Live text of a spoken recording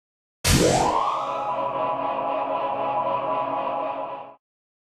Okay,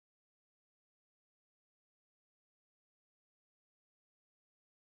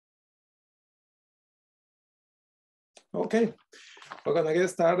 we're gonna get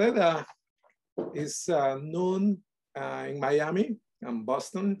started. It's noon in Miami and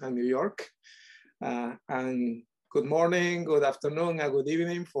Boston and New York. And good morning, good afternoon, and good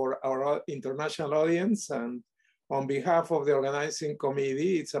evening for our international audience. And on behalf of the organizing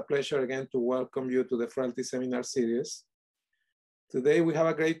committee, it's a pleasure again to welcome you to the Frailty Seminar Series. Today we have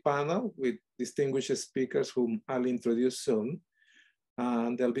a great panel with distinguished speakers whom I'll introduce soon.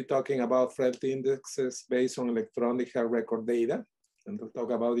 And they'll be talking about frailty indexes based on electronic health record data. And they'll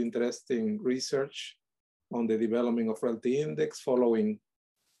talk about interesting research on the development of frailty index following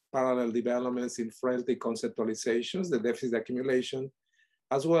parallel developments in frailty conceptualizations, the deficit accumulation,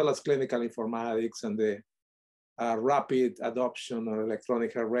 as well as clinical informatics and the rapid adoption of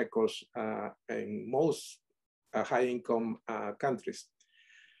electronic health records in most high-income countries.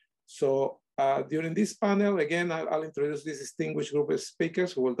 So during this panel, again, I'll introduce this distinguished group of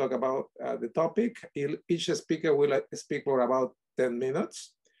speakers who will talk about the topic. Each speaker will speak for about 10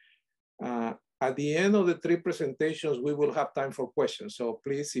 minutes. At the end of the 3 presentations, we will have time for questions. So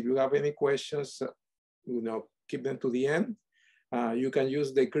please, if you have any questions, keep them to the end. You can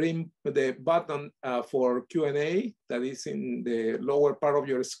use the button for Q&A that is in the lower part of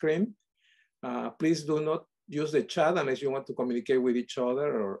your screen. Please do not use the chat unless you want to communicate with each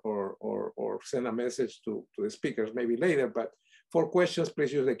other or send a message to the speakers maybe later, but for questions,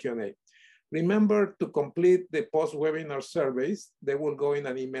 please use the Q&A. Remember to complete the post-webinar surveys. They will go in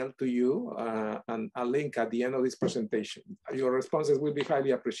an email to you and a link at the end of this presentation. Your responses will be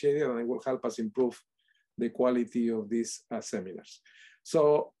highly appreciated and it will help us improve the quality of these seminars.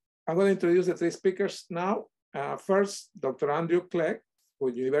 So I'm going to introduce the 3 speakers now. First, Dr. Andrew Clegg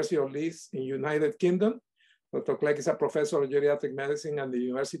with University of Leeds in United Kingdom. Dr. Clegg is a professor of geriatric medicine at the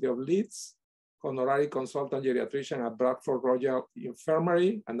University of Leeds, honorary consultant geriatrician at Bradford Royal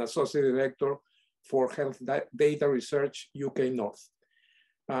Infirmary, and associate director for health data research, UK North.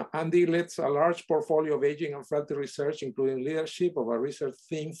 Andy leads a large portfolio of aging and frailty research, including leadership of a research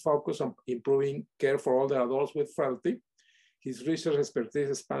theme focused on improving care for older adults with frailty. His research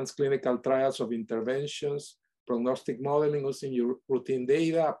expertise spans clinical trials of interventions, prognostic modeling using routine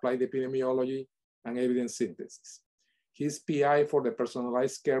data, applied epidemiology, and evidence synthesis. He's PI for the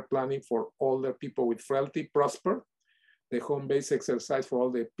personalized care planning for older people with frailty, PROSPER, the home-based exercise for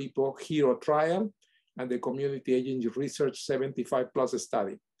older people, HERO trial, and the community aging research 75+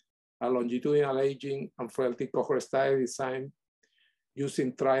 study, a longitudinal aging and frailty cohort study designed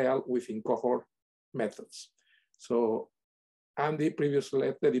using trial within cohort methods. So Andy previously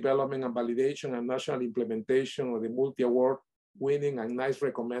led the development and validation and national implementation of the multi-award winning and NICE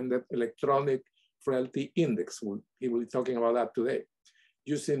recommended electronic frailty index. He will be talking about that today,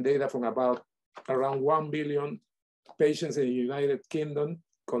 using data from around 1 billion patients in the United Kingdom,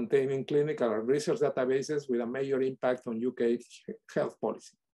 containing clinical and research databases with a major impact on UK health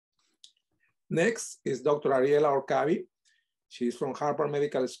policy. Next is Dr. Ariela Orkaby. She's from Harvard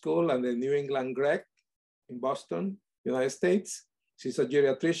Medical School and the New England GRECC in Boston, United States. She's a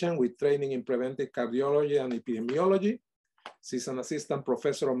geriatrician with training in preventive cardiology and epidemiology. She's an assistant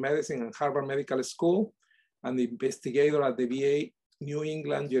professor of medicine at Harvard Medical School and investigator at the VA New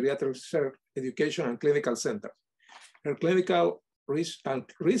England Geriatric Research Education and Clinical Center. Her clinical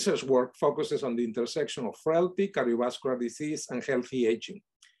research work focuses on the intersection of frailty, cardiovascular disease, and healthy aging.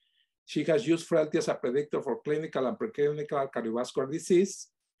 She has used frailty as a predictor for clinical and preclinical cardiovascular disease,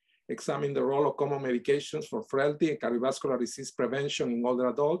 examined the role of common medications for frailty and cardiovascular disease prevention in older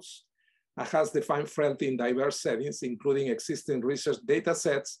adults, and has defined frailty in diverse settings, including existing research data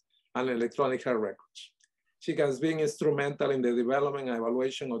sets and electronic health records. She has been instrumental in the development and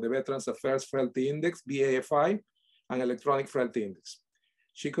evaluation of the Veterans Affairs Frailty Index, VAHS, and Electronic Frailty Index.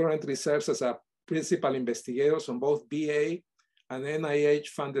 She currently serves as a principal investigator on both VA and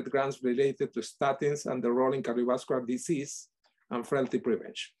NIH-funded grants related to statins and the role in cardiovascular disease and frailty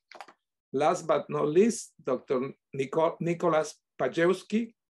prevention. Last but not least, Dr. Nicholas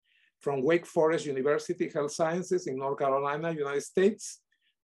Pajewski, from Wake Forest University Health Sciences in North Carolina, United States.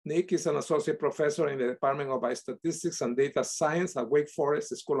 Nick is an associate professor in the Department of Biostatistics and Data Science at Wake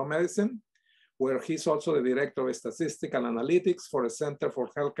Forest School of Medicine, where he's also the director of statistical analytics for the Center for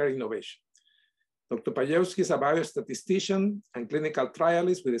Healthcare Innovation. Dr. Pajewski is a biostatistician and clinical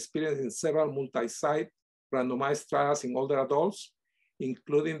trialist with experience in several multi-site randomized trials in older adults,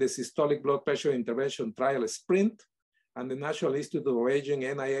 including the systolic blood pressure intervention trial SPRINT, and the National Institute of Aging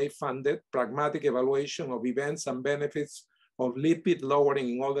NIA-funded pragmatic evaluation of events and benefits of lipid lowering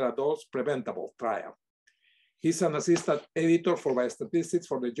in older adults preventable trial. He's an assistant editor for biostatistics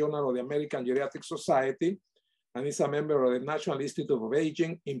for the Journal of the American Geriatric Society, and is a member of the National Institute of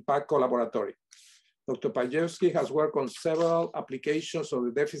Aging Impact Collaboratory. Dr. Pajewski has worked on several applications of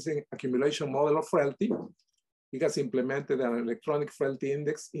the deficit accumulation model of Frailty. He has implemented an electronic Frailty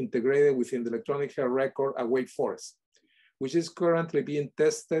index integrated within the electronic health record at Wake Forest, which is currently being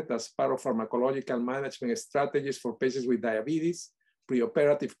tested as part of pharmacological management strategies for patients with diabetes,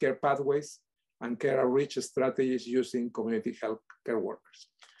 preoperative care pathways, and care outreach strategies using community health care workers.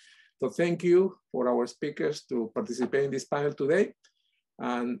 So thank you for our speakers to participate in this panel today.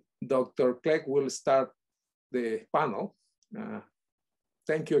 And Dr. Clegg will start the panel.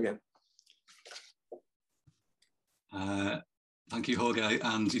 Thank you again. Thank you, Jorge.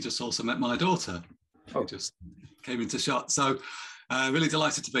 And you just also met my daughter. Who just came into shot. So really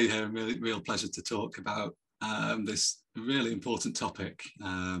delighted to be here, and real pleasure to talk about this really important topic,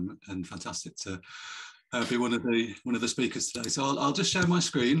 and fantastic to be one of the speakers today. So I'll just share my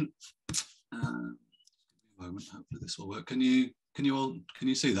screen. A moment, hopefully this will work. Can you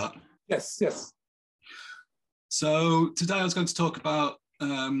see that? Yes, yes. So today I was going to talk about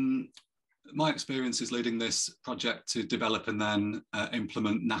my experiences leading this project to develop and then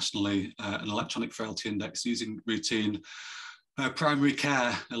implement nationally an electronic frailty index using routine primary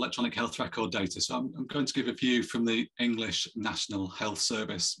care electronic health record data. So I'm going to give a view from the English National Health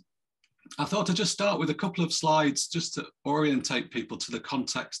Service. I thought I'd just start with a couple of slides just to orientate people to the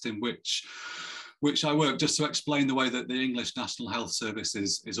context in which I work, just to explain the way that the English National Health Service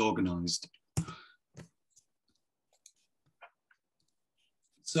is organised.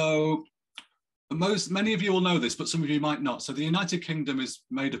 So many of you will know this, but some of you might not. So the United Kingdom is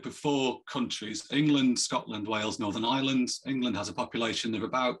made up of 4 countries: England, Scotland, Wales, Northern Ireland. England has a population of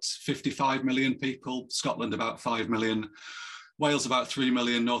about 55 million people, Scotland about 5 million, Wales about 3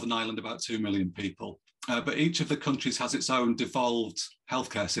 million, Northern Ireland about 2 million people. But each of the countries has its own devolved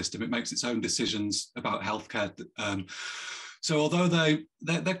healthcare system. It makes its own decisions about healthcare. So although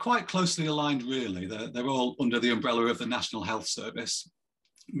they're quite closely aligned, really, they're all under the umbrella of the National Health Service.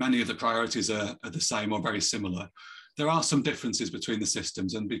 Many of the priorities are the same or very similar. There are some differences between the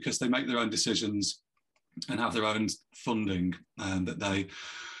systems, and because they make their own decisions and have their own funding that they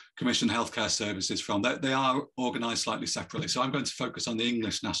commission healthcare services from, they are organised slightly separately. So I'm going to focus on the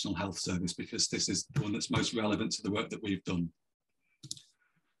English National Health Service because this is the one that's most relevant to the work that we've done.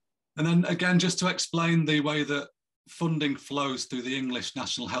 And then again, just to explain the way that funding flows through the English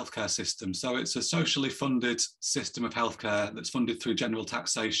National Healthcare System. So it's a socially funded system of healthcare that's funded through general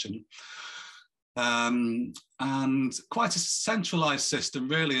taxation, and quite a centralised system,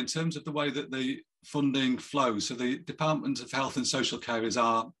 really, in terms of the way that the funding flows. So the Department of Health and Social Care is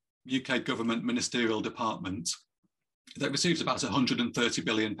our UK government ministerial department that receives about £130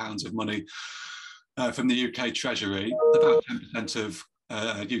 billion of money from the UK Treasury, about 10% of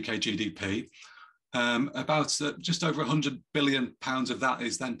UK GDP. About just over £100 billion of that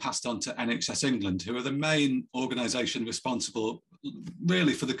is then passed on to NHS England, who are the main organisation responsible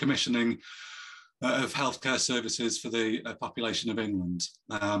really for the commissioning of healthcare services for the population of England.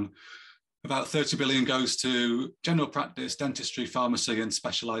 About 30 billion goes to general practice, dentistry, pharmacy and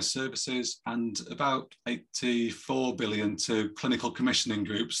specialised services, and about 84 billion to clinical commissioning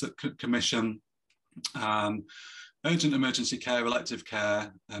groups that could commission urgent emergency care, elective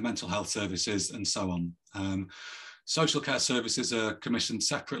care, mental health services, and so on. Social care services are commissioned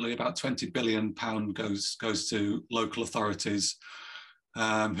separately. About £20 billion goes to local authorities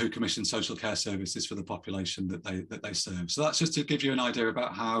who commission social care services for the population that they serve. So that's just to give you an idea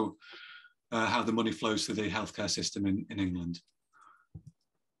about how the money flows through the healthcare system in England.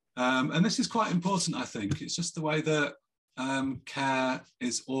 And this is quite important, I think. It's just the way that care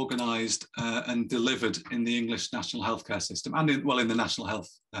is organised and delivered in the English National Healthcare System and in the National Health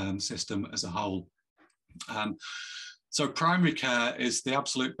System as a whole. So primary care is the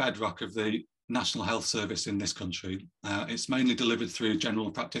absolute bedrock of the National Health Service in this country. It's mainly delivered through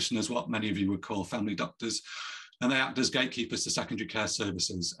general practitioners, what many of you would call family doctors, and they act as gatekeepers to secondary care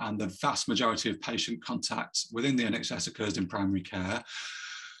services. And the vast majority of patient contact within the NHS occurs in primary care.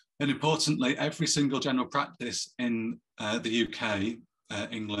 And importantly, every single general practice in the UK,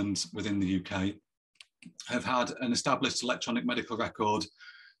 England within the UK, have had an established electronic medical record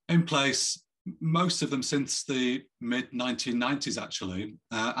in place, most of them since the mid-1990s, actually.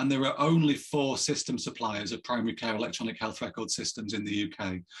 And there are only 4 system suppliers of primary care electronic health record systems in the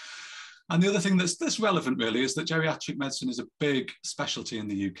UK. And the other thing that's relevant, really, is that geriatric medicine is a big specialty in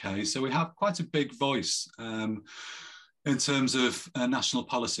the UK. So we have quite a big voice in terms of national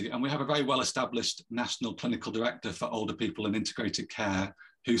policy. And we have a very well-established national clinical director for older people and integrated care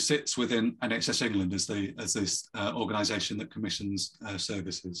who sits within NHS England as this organisation that commissions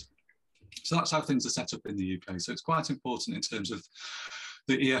services. So that's how things are set up in the UK. So it's quite important in terms of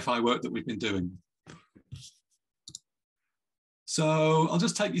the EFI work that we've been doing. So I'll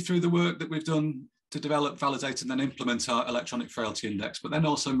just take you through the work that we've done to develop, validate, and then implement our electronic frailty index, but then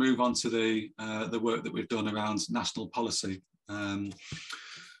also move on to the work that we've done around national policy.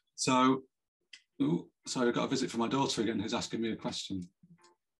 Sorry, I've got a visit from my daughter again, who's asking me a question.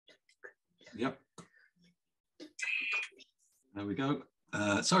 Yep. There we go.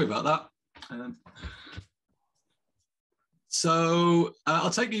 Sorry about that. I'll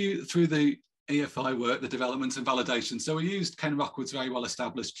take you through the EFI work, the development and validation. So we used Ken Rockwood's very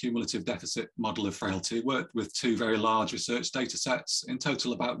well-established cumulative deficit model of frailty, worked with 2 very large research data sets, in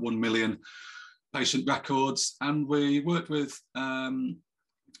total about 1 million patient records. And we worked with the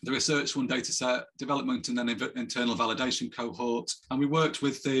research one data set, development and then internal validation cohort. And we worked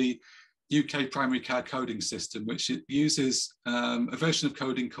with the UK primary care coding system, which uses a version of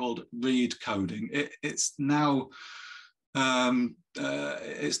coding called read coding. It's now been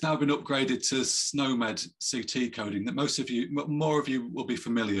upgraded to SNOMED CT coding that more of you will be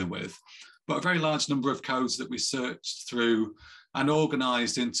familiar with, but a very large number of codes that we searched through and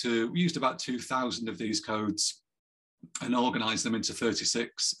organized into, we used about 2,000 of these codes and organized them into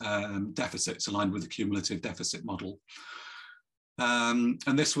 36 deficits aligned with the cumulative deficit model. And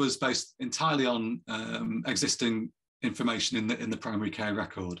this was based entirely on existing information in the primary care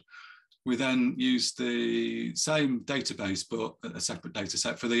record. We then used the same database, but a separate data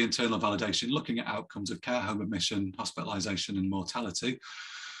set for the internal validation, looking at outcomes of care home admission, hospitalisation and mortality.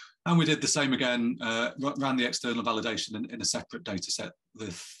 And we did the same again, ran the external validation in a separate data set,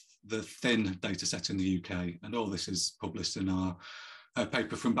 the thin data set in the UK. And all this is published in our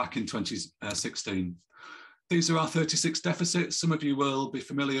paper from back in 2016. These are our 36 deficits. Some of you will be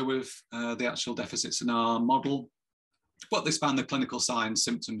familiar with the actual deficits in our model, but they span the clinical signs,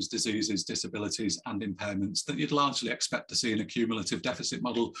 symptoms, diseases, disabilities, and impairments that you'd largely expect to see in a cumulative deficit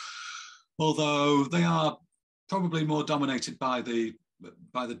model, although they are probably more dominated by the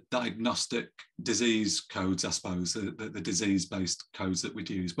diagnostic disease codes, I suppose, the disease-based codes that we'd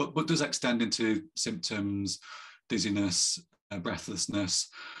use, but does extend into symptoms, dizziness, breathlessness,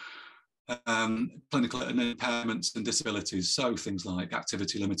 clinical impairments and disabilities, so things like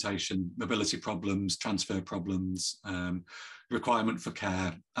activity limitation, mobility problems, transfer problems, requirement for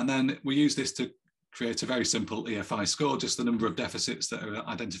care. And then we use this to create a very simple EFI score, just the number of deficits that are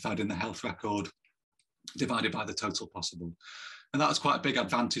identified in the health record divided by the total possible. And that was quite a big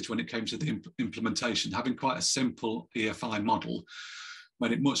advantage when it came to the implementation. Having quite a simple EFI model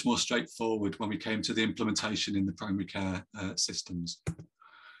made it much more straightforward when we came to the implementation in the primary care systems.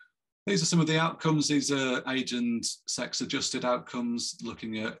 These are some of the outcomes. These are age and sex adjusted outcomes,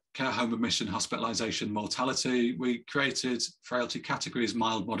 looking at care home admission, hospitalisation, mortality. We created frailty categories,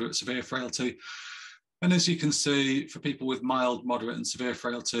 mild, moderate, severe frailty. And as you can see, for people with mild, moderate and severe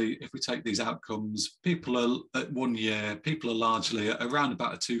frailty, if we take these outcomes, people are at 1 year, people are largely at around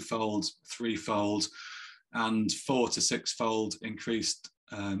about a 2-fold, 3-fold and 4 to 6-fold increased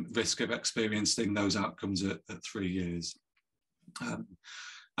risk of experiencing those outcomes at 3 years.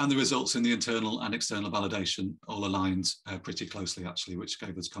 And the results in the internal and external validation all aligned pretty closely, actually, which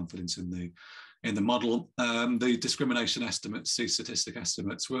gave us confidence in the model. The discrimination estimates, C-statistic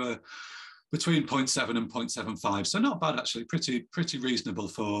estimates, were between 0.7 and 0.75, so not bad, actually, pretty reasonable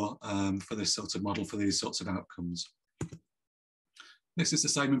for this sort of model, for these sorts of outcomes. This is the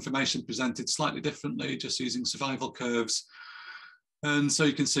same information presented slightly differently, just using survival curves. And so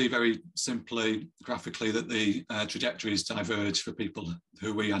you can see very simply, graphically, that the trajectories diverge for people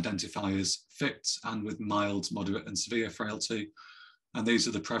who we identify as fit and with mild, moderate and severe frailty. And these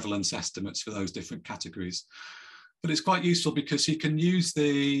are the prevalence estimates for those different categories. But it's quite useful because you can use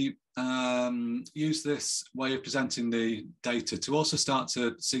this way of presenting the data to also start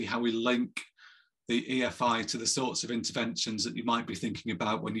to see how we link the EFI to the sorts of interventions that you might be thinking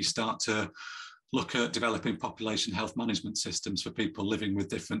about when you start to look at developing population health management systems for people living with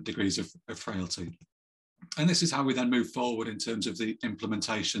different degrees of frailty. And this is how we then move forward in terms of the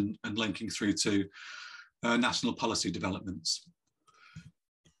implementation and linking through to national policy developments.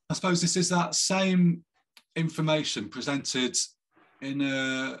 I suppose this is that same information presented in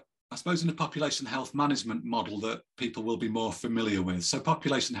a population health management model that people will be more familiar with. So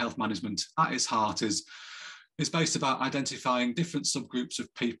population health management at its heart is based about identifying different subgroups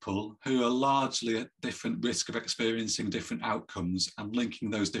of people who are largely at different risk of experiencing different outcomes and linking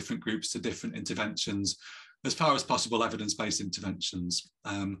those different groups to different interventions as far as possible, evidence-based interventions.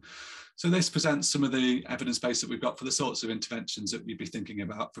 So this presents some of the evidence base that we've got for the sorts of interventions that we'd be thinking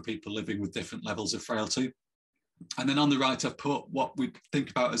about for people living with different levels of frailty. And then on the right, I've put what we think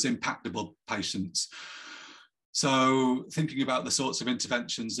about as impactable patients. So thinking about the sorts of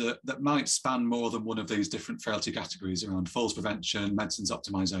interventions that might span more than one of these different frailty categories around falls prevention, medicines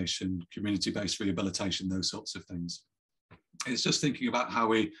optimization, community-based rehabilitation, those sorts of things. It's just thinking about how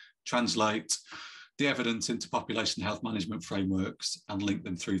we translate the evidence into population health management frameworks and link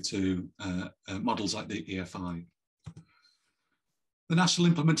them through to models like the EFI. The national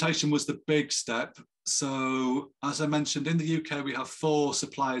implementation was the big step. So as I mentioned, in the UK, we have 4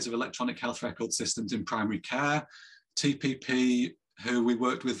 suppliers of electronic health record systems in primary care. TPP, who we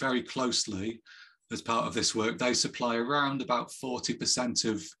worked with very closely as part of this work, they supply around about 40%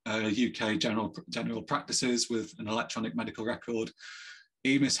 of UK general practices with an electronic medical record.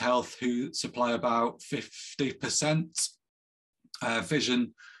 EMIS Health, who supply about 50%.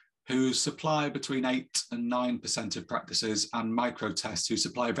 Vision, who supply between 8 and 9% of practices, and Microtest, who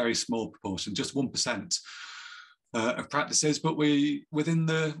supply a very small proportion, just 1% of practices. But within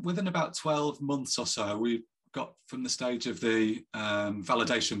about 12 months or so, we got from the stage of the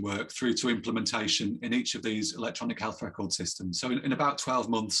validation work through to implementation in each of these electronic health record systems. So in about 12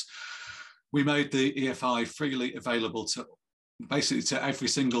 months, we made the EFI freely available to basically to every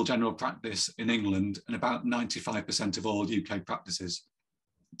single general practice in England and about 95% of all UK practices.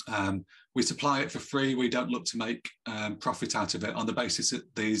 We supply it for free. We don't look to make profit out of it on the basis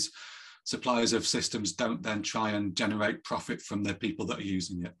that these suppliers of systems don't then try and generate profit from the people that are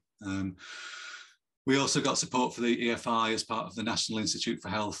using it. We also got support for the EFI as part of the National Institute for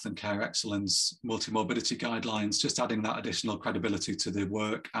Health and Care Excellence multi-morbidity guidelines, just adding that additional credibility to the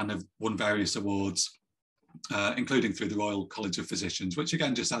work, and have won various awards, including through the Royal College of Physicians, which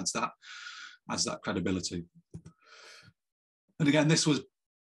again just adds that credibility. And again, this was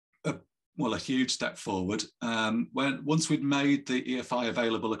a huge step forward. Once we'd made the EFI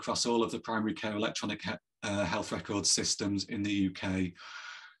available across all of the primary care electronic health record systems in the UK,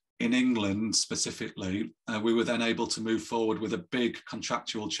 in England specifically, we were then able to move forward with a big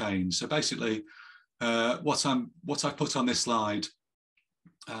contractual change. So basically, what I've put on this slide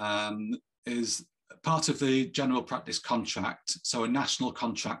is part of the general practice contract, so a national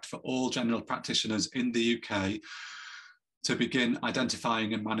contract for all general practitioners in the UK to begin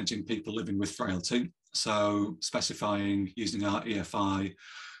identifying and managing people living with frailty. So specifying using our EFI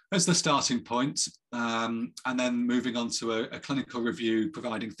as the starting point, and then moving on to a clinical review,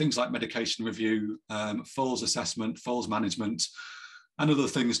 providing things like medication review, falls assessment, falls management, and other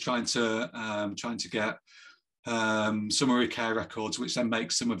things, trying to get summary care records, which then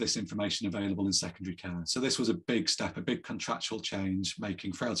makes some of this information available in secondary care. So this was a big step, a big contractual change,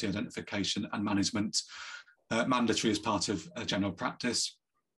 making frailty identification and management mandatory as part of general practice.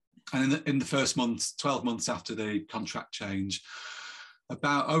 And in the first month, 12 months after the contract change,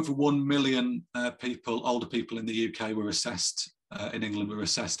 about over 1 million people, older people in the UK were assessed, in England were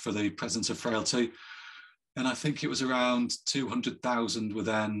assessed for the presence of frailty. And I think it was around 200,000 were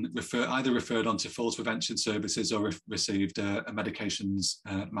then either referred on to falls prevention services or received a medications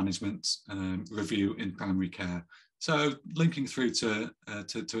management review in primary care. So linking through to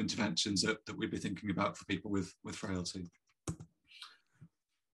interventions that we'd be thinking about for people with frailty.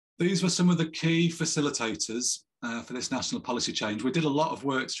 These were some of the key facilitators for this national policy change. We did a lot of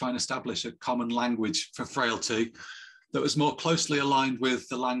work to try and establish a common language for frailty that was more closely aligned with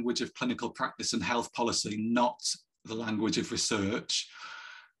the language of clinical practice and health policy, not the language of research.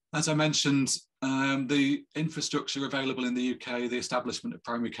 As I mentioned, the infrastructure available in the UK, the establishment of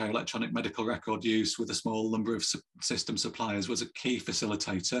primary care electronic medical record use with a small number of system suppliers was a key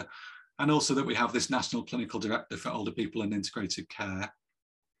facilitator. And also that we have this national clinical director for older people and integrated care.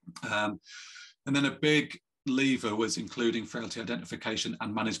 And then a big lever was including frailty identification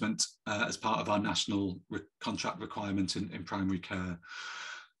and management as part of our national contract requirement in primary care.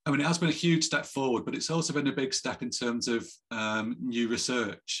 I mean, it has been a huge step forward, but it's also been a big step in terms of new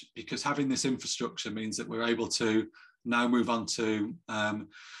research, because having this infrastructure means that we're able to now move on to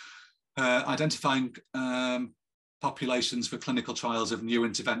identifying populations for clinical trials of new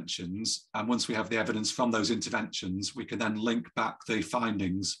interventions. And once we have the evidence from those interventions, we can then link back the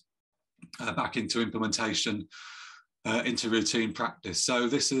findings back into implementation, into routine practice. So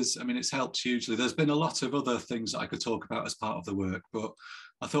this is, I mean, it's helped hugely. There's been a lot of other things that I could talk about as part of the work, but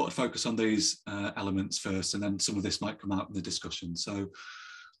I thought I'd focus on these elements first, and then some of this might come out in the discussion. So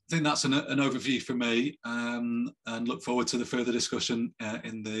I think that's an overview for me, and look forward to the further discussion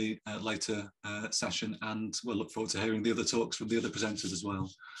in the later session, and we'll look forward to hearing the other talks from the other presenters as well.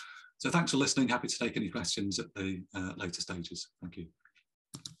 So thanks for listening. Happy to take any questions at the later stages. Thank you.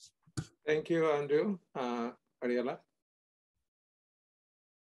 Thank you, Andrew. Ariela.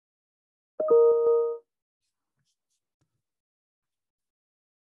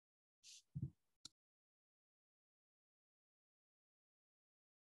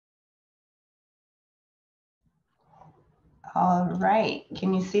 All right,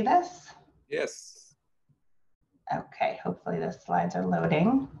 can you see this? Yes. Okay, hopefully the slides are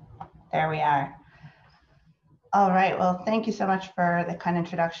loading. There we are. All right, well, thank you so much for the kind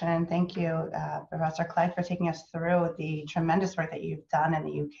introduction, and thank you, Professor Clegg, for taking us through the tremendous work that you've done in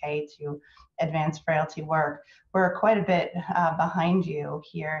the UK to advance frailty work. We're quite a bit behind you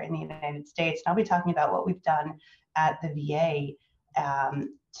here in the United States, and I'll be talking about what we've done at the VA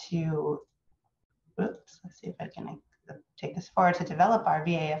let's see if I can take this forward, to develop our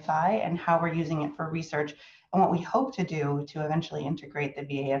VAFI and how we're using it for research and what we hope to do to eventually integrate the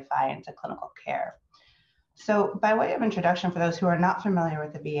VAFI into clinical care. So by way of introduction, for those who are not familiar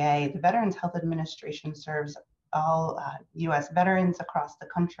with the VA, the Veterans Health Administration serves all US veterans across the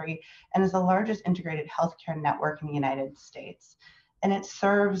country and is the largest integrated healthcare network in the United States. And it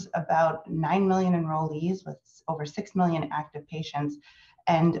serves about 9 million enrollees with over 6 million active patients.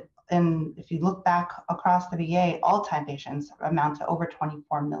 And if you look back across the VA, all-time patients amount to over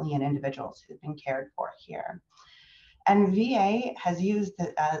 24 million individuals who've been cared for here. And VA has used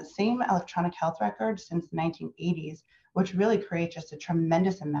the same electronic health record since the 1980s, which really creates just a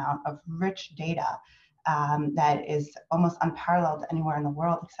tremendous amount of rich data that is almost unparalleled anywhere in the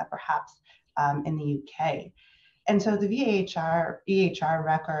world, except perhaps in the UK. And so the EHR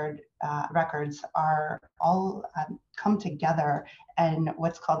records are all come together in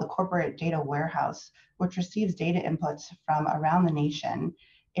what's called the Corporate Data Warehouse, which receives data inputs from around the nation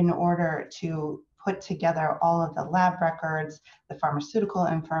in order to put together all of the lab records, the pharmaceutical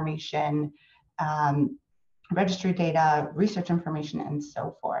information, registry data, research information, and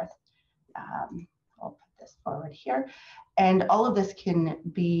so forth. I'll put this forward here. And all of this can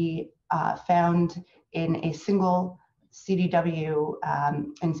be found in a single CDW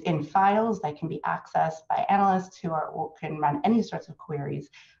in files that can be accessed by analysts who can run any sorts of queries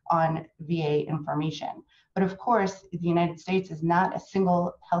on VA information. But of course, the United States is not a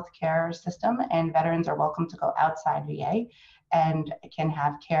single healthcare system, and veterans are welcome to go outside VA and can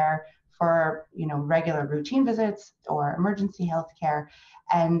have care for regular routine visits or emergency health care.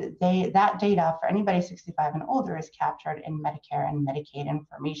 And that data for anybody 65 and older is captured in Medicare and Medicaid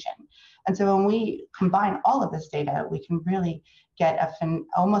information. And so when we combine all of this data, we can really get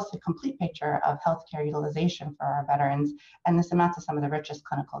almost a complete picture of healthcare utilization for our veterans. And this amounts to some of the richest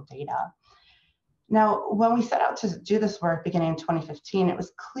clinical data. Now, when we set out to do this work beginning in 2015, it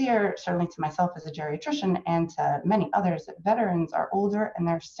was clear, certainly to myself as a geriatrician and to many others, that veterans are older and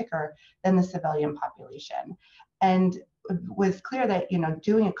they're sicker than the civilian population. And it was clear that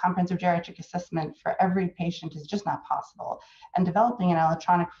doing a comprehensive geriatric assessment for every patient is just not possible. And developing an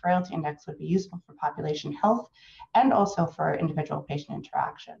electronic frailty index would be useful for population health and also for individual patient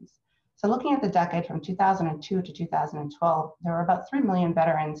interactions. So looking at the decade from 2002 to 2012, there were about 3 million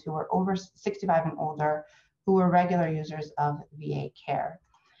veterans who were over 65 and older who were regular users of VA care.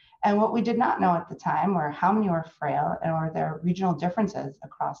 And what we did not know at the time were how many were frail and were there regional differences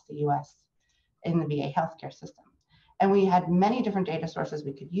across the US in the VA healthcare system. And we had many different data sources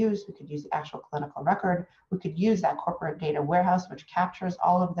we could use. We could use the actual clinical record. We could use that corporate data warehouse, which captures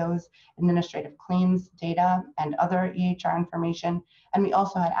all of those administrative claims data and other EHR information. And we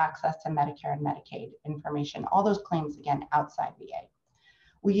also had access to Medicare and Medicaid information, all those claims, again, outside VA.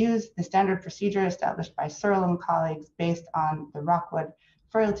 We used the standard procedure established by Searle and colleagues based on the Rockwood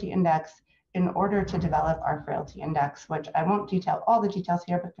Frailty Index in order to develop our Frailty Index, which I won't detail all the details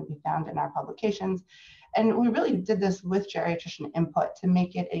here, but can be found in our publications. And we really did this with geriatrician input to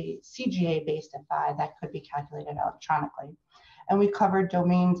make it a CGA-based FI that could be calculated electronically. And we covered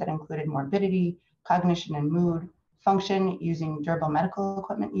domains that included morbidity, cognition and mood, function using durable medical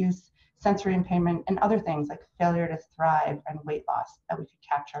equipment use, sensory impairment, and other things like failure to thrive and weight loss that we could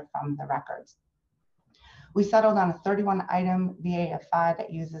capture from the records. We settled on a 31-item VAFI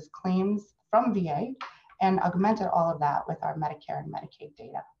that uses claims from VA and augmented all of that with our Medicare and Medicaid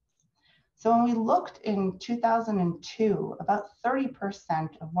data. So when we looked in 2002, about 30%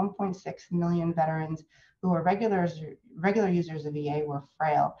 of 1.6 million veterans who were regular users of VA were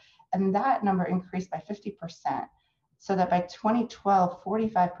frail, and that number increased by 50%, so that by 2012,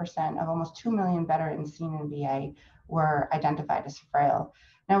 45% of almost 2 million veterans seen in VA were identified as frail.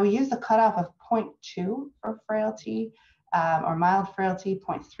 Now we use the cutoff of 0.2 for frailty or mild frailty,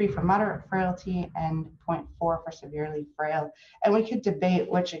 0.3 for moderate frailty, and 0.4 for severely frail. And we could debate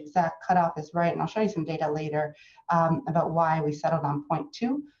which exact cutoff is right, and I'll show you some data later about why we settled on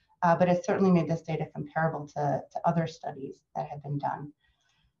 0.2, but it certainly made this data comparable to other studies that had been done.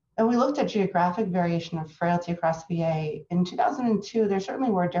 And we looked at geographic variation of frailty across VA. In 2002, there certainly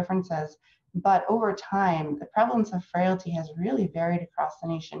were differences, but over time, the prevalence of frailty has really varied across the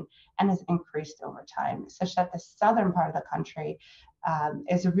nation and has increased over time, such that the southern part of the country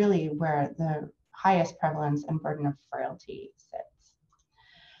is really where the highest prevalence and burden of frailty sits.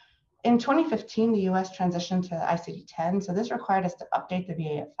 In 2015, the US transitioned to ICD-10, so this required us to update the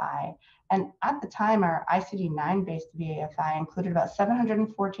VAFI. And at the time, our ICD-9 based VAFI included about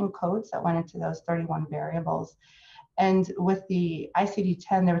 714 codes that went into those 31 variables. And with the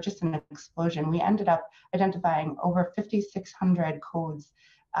ICD-10, there was just an explosion. We ended up identifying over 5,600 codes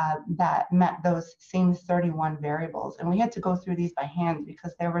that met those same 31 variables. And we had to go through these by hand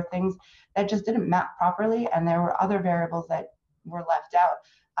because there were things that just didn't map properly, and there were other variables that were left out.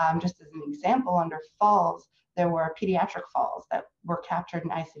 Just as an example, under falls, there were pediatric falls that were captured in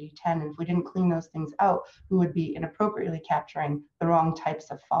ICD-10, and if we didn't clean those things out, we would be inappropriately capturing the wrong types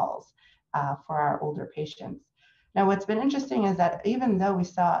of falls for our older patients. Now, what's been interesting is that even though we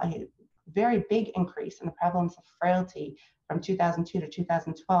saw a very big increase in the prevalence of frailty from 2002 to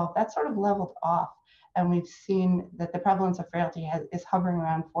 2012, that sort of leveled off, and we've seen that the prevalence of frailty is hovering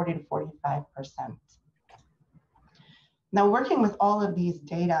around 40 to 45%. Now, working with all of these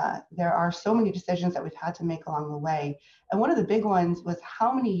data, there are so many decisions that we've had to make along the way. And one of the big ones was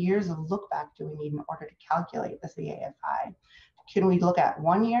how many years of look back do we need in order to calculate this VAFI? Can we look at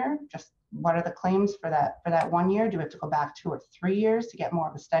 1 year? Just what are the claims for that 1 year? Do we have to go back 2 or 3 years to get more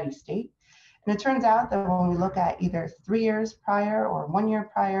of a steady state? And it turns out that when we look at either 3 years prior or 1 year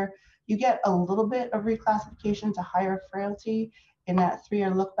prior, you get a little bit of reclassification to higher frailty in that 3-year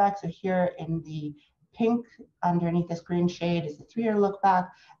look back. So here in the pink underneath this green shade is the 3-year look back,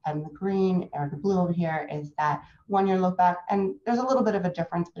 and the green or the blue over here is that 1-year look back. And there's a little bit of a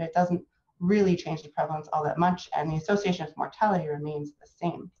difference, but it doesn't really change the prevalence all that much, and the association with mortality remains the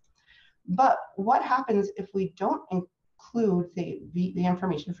same. But what happens if we don't include the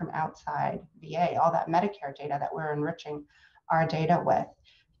information from outside VA, all that Medicare data that we're enriching our data with?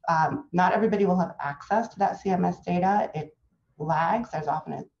 Not everybody will have access to that CMS data. It lags. There's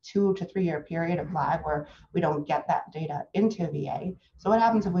often a 2 to 3 year period of lag where we don't get that data into VA. So what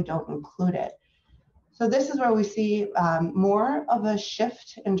happens if we don't include it? So this is where we see more of a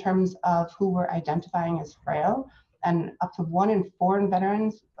shift in terms of who we're identifying as frail, and up to 1 in 4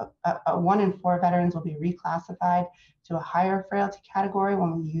 veterans, 1 in 4 veterans will be reclassified to a higher frailty category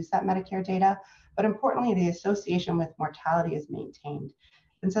when we use that Medicare data. But importantly, the association with mortality is maintained.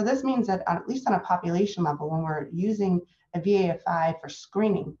 And so this means that at least on a population level, when we're using a VAFI for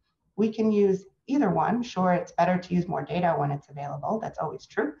screening, we can use either one. Sure, it's better to use more data when it's available. That's always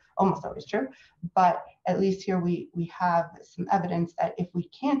true, almost always true. But at least here we have some evidence that if we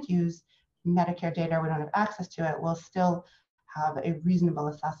can't use Medicare data, we don't have access to it, we'll still have a reasonable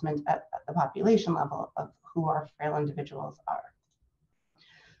assessment at the population level of who our frail individuals are.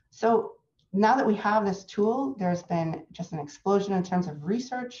 So now that we have this tool, there's been just an explosion in terms of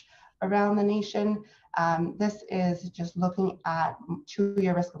research around the nation. This is just looking at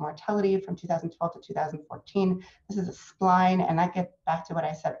 2-year risk of mortality from 2012 to 2014. This is a spline, and that gets back to what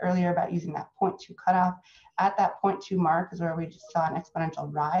I said earlier about using that 0.2 cutoff. At that 0.2 mark is where we just saw an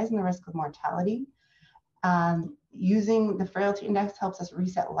exponential rise in the risk of mortality. Using the frailty index helps us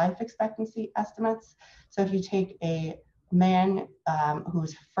reset life expectancy estimates. So if you take a man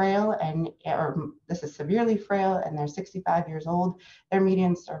who's frail or this is severely frail and they're 65 years old, their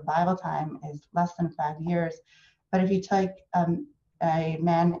median survival time is less than 5 years. But if you take a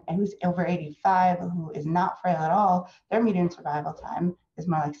man who's over 85 who is not frail at all, their median survival time is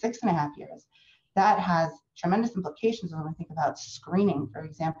more like 6.5 years. That has tremendous implications when we think about screening. For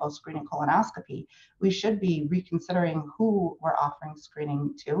example, screening colonoscopy. We should be reconsidering who we're offering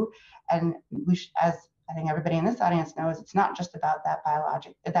screening to, and we should, as I think everybody in this audience knows, it's not just about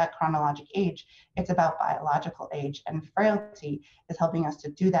that chronologic age, it's about biological age, and frailty is helping us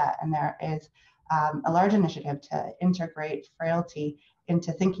to do that. And there is a large initiative to integrate frailty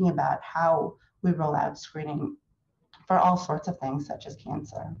into thinking about how we roll out screening for all sorts of things, such as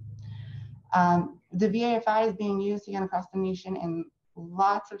cancer. The VAFI is being used again across the nation in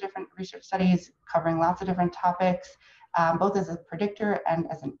lots of different research studies covering lots of different topics, both as a predictor and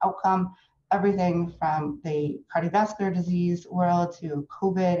as an outcome. Everything from the cardiovascular disease world to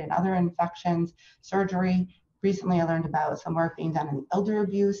COVID and other infections, surgery. Recently, I learned about some work being done in elder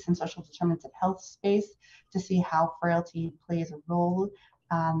abuse and social determinants of health space to see how frailty plays a role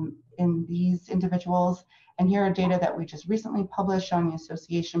in these individuals. And here are data that we just recently published showing the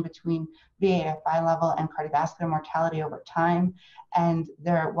association between VAFI level and cardiovascular mortality over time. And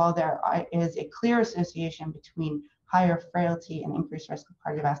while there is a clear association between higher frailty and increased risk of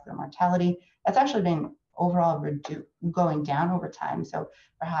cardiovascular mortality, that's actually been overall going down over time. So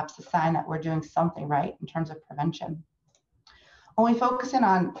perhaps a sign that we're doing something right in terms of prevention. When we focus in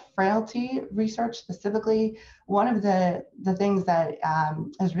on frailty research specifically, one of the things that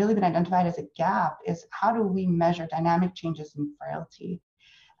has really been identified as a gap is how do we measure dynamic changes in frailty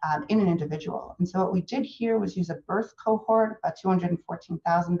in an individual? And so what we did here was use a birth cohort, about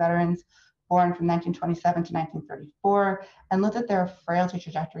 214,000 veterans born from 1927 to 1934, and looked at their frailty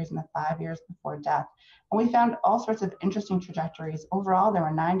trajectories in the 5 years before death. And we found all sorts of interesting trajectories. Overall, there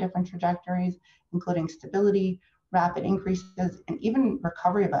were 9 different trajectories, including stability, rapid increases, and even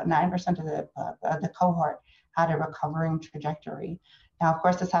recovery. About 9% of the cohort had a recovering trajectory. Now, of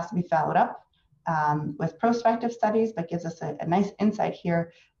course, this has to be followed up with prospective studies, but gives us a nice insight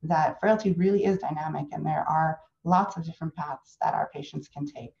here that frailty really is dynamic, and there are lots of different paths that our patients can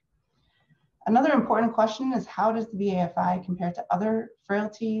take. Another important question is, how does the VAFI compare to other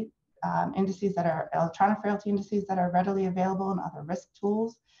frailty indices that are electronic frailty indices that are readily available and other risk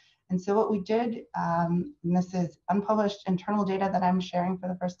tools? And so what we did, and this is unpublished internal data that I'm sharing for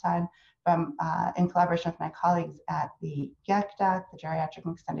the first time from in collaboration with my colleagues at the GRECC, the Geriatric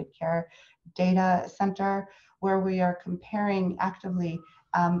and Extended Care Data Center, where we are comparing actively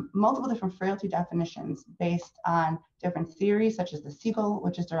multiple different frailty definitions based on different theories, such as the Siegel,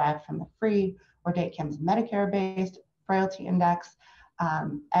 which is derived from the FREE, or DATECM's Medicare-based frailty index,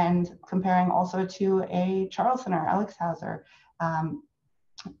 and comparing also to a Charlson or Elixhauser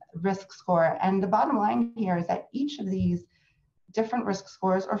risk score. And the bottom line here is that each of these different risk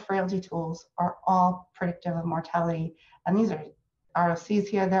scores or frailty tools are all predictive of mortality. And these are ROCs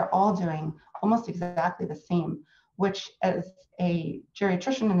here, they're all doing almost exactly the same, which as a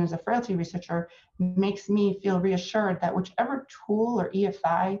geriatrician and as a frailty researcher makes me feel reassured that whichever tool or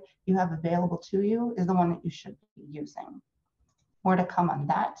EFI you have available to you is the one that you should be using. More to come on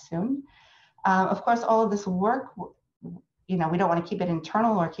that soon. Of course, all of this work, we don't want to keep it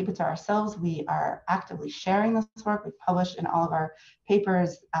internal or keep it to ourselves. We are actively sharing this work. We've published in all of our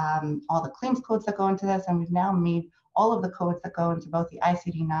papers all the claims codes that go into this, and we've now made all of the codes that go into both the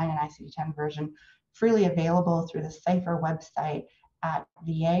ICD-9 and ICD-10 version freely available through the Cipher website at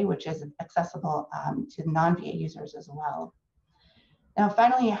VA, which is accessible to non-VA users as well. Now,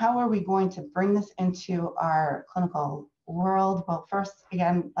 finally, how are we going to bring this into our clinical world? Well, first,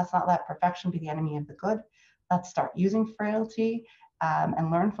 again, let's not let perfection be the enemy of the good. Let's start using frailty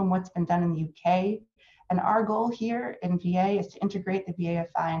and learn from what's been done in the UK. And our goal here in VA is to integrate the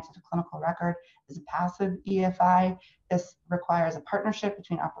VAFI into the clinical record as a passive EFI. This requires a partnership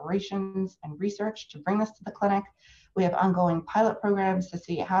between operations and research to bring this to the clinic. We have ongoing pilot programs to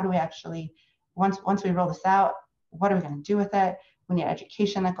see how do we actually, once we roll this out, what are we going to do with it? We need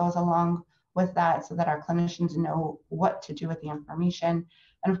education that goes along with that so that our clinicians know what to do with the information.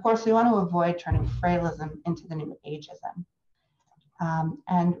 And of course, we want to avoid turning frailism into the new ageism.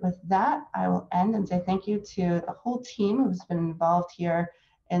 And with that, I will end and say thank you to the whole team who's been involved here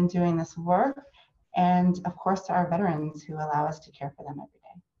in doing this work, and of course to our veterans who allow us to care for them every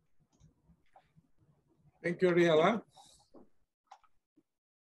day. Thank you, Ariela.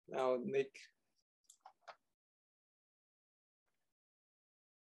 Now, Nick.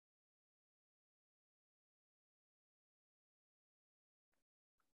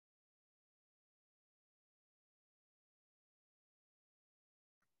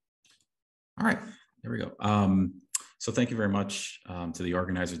 All right, there we go. So thank you very much to the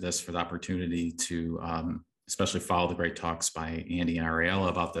organizers of this for the opportunity to especially follow the great talks by Andy and Ariela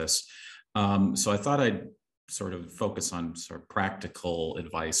about this. So I thought I'd sort of focus on sort of practical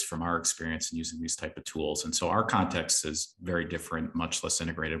advice from our experience in using these type of tools. And so our context is very different, much less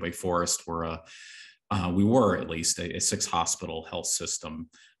integrated. Wake Forest, we were at least a 6-hospital health system.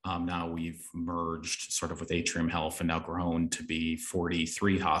 Now we've merged sort of with Atrium Health and now grown to be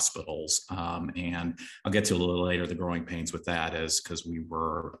 43 hospitals. And I'll get to a little later the growing pains with that is because we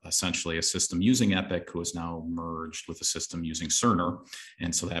were essentially a system using Epic who is now merged with a system using Cerner.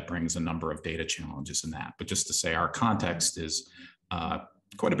 And so that brings a number of data challenges in that. But just to say our context is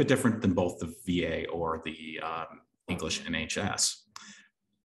quite a bit different than both the VA or the English NHS.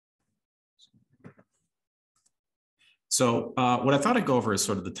 So what I thought I'd go over is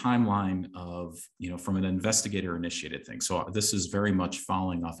sort of the timeline of, from an investigator initiated thing. So this is very much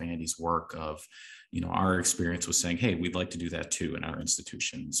following off Andy's work of, our experience was saying, hey, we'd like to do that too in our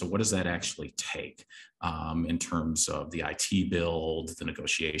institution. So what does that actually take in terms of the IT build, the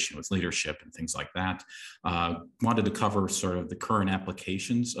negotiation with leadership and things like that? Wanted to cover sort of the current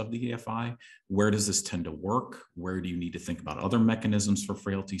applications of the EFI. Where does this tend to work? Where do you need to think about other mechanisms for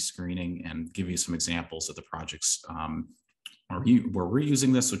frailty screening, and give you some examples of the projects where we're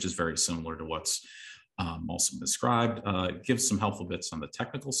using this, which is very similar to what's also described. Gives some helpful bits on the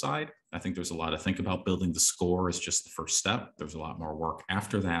technical side. I think there's a lot to think about. Building the score is just the first step. There's a lot more work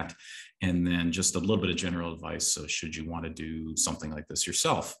after that. And then just a little bit of general advice. So should you want to do something like this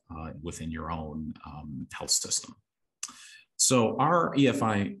yourself within your own health system? So our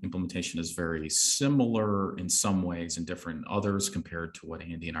EFI implementation is very similar in some ways and different in others compared to what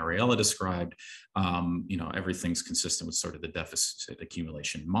Andy and Ariela described. Everything's consistent with sort of the deficit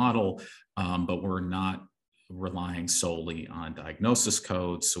accumulation model, but we're not relying solely on diagnosis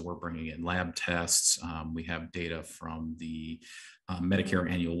codes. So we're bringing in lab tests. We have data from the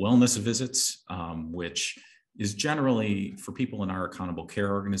Medicare annual wellness visits, which is generally for people in our accountable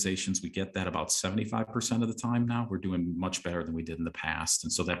care organizations, we get that about 75% of the time now. We're doing much better than we did in the past.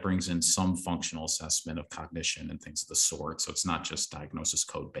 And so that brings in some functional assessment of cognition and things of the sort. So it's not just diagnosis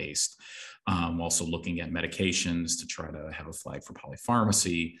code based. Also looking at medications to try to have a flag for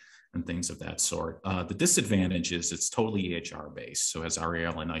polypharmacy and things of that sort. The disadvantage is it's totally EHR based. So as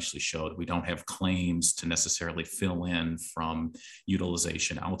Ariela nicely showed, we don't have claims to necessarily fill in from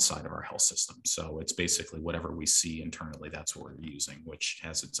utilization outside of our health system. So it's basically whatever we see internally, that's what we're using, which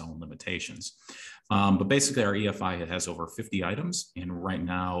has its own limitations. But basically our EFI has over 50 items. And right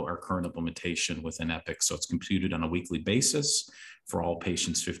now our current implementation within Epic, so it's computed on a weekly basis for all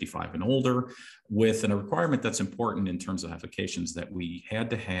patients 55 and older, with a requirement that's important in terms of applications that we had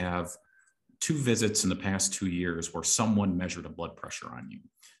to have 2 visits in the past 2 years where someone measured a blood pressure on you.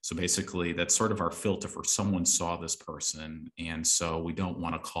 So basically that's sort of our filter for someone saw this person. And so we don't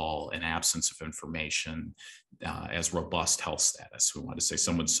want to call an absence of information as robust health status. We want to say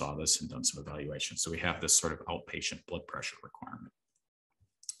someone saw this and done some evaluation. So we have this sort of outpatient blood pressure requirement.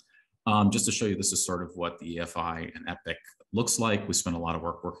 Just to show you, this is sort of what the EFI and Epic looks like. We spent a lot of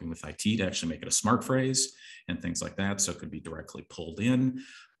work working with IT to actually make it a smart phrase and things like that, so it could be directly pulled in.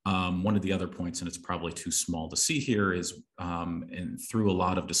 One of the other points, and it's probably too small to see here, is and through a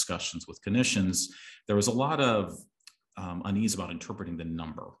lot of discussions with clinicians, there was a lot of unease about interpreting the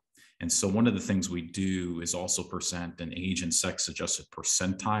number. And so one of the things we do is also present an age and sex adjusted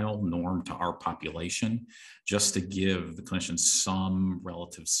percentile norm to our population, just to give the clinicians some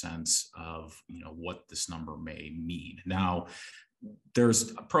relative sense of what this number may mean. Now,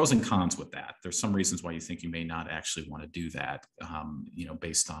 there's pros and cons with that. There's some reasons why you think you may not actually want to do that,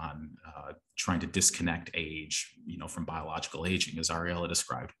 based on trying to disconnect age, from biological aging, as Ariela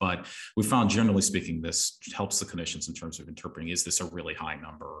described. But we found, generally speaking, this helps the clinicians in terms of interpreting, is this a really high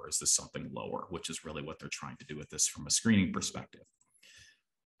number or is this something lower, which is really what they're trying to do with this from a screening perspective.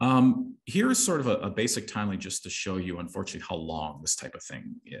 Here's sort of a basic timeline just to show you, unfortunately, how long this type of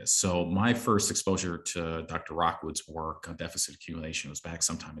thing is. So my first exposure to Dr. Rockwood's work on deficit accumulation was back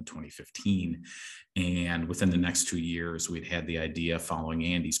sometime in 2015. And within the next 2 years, we'd had the idea following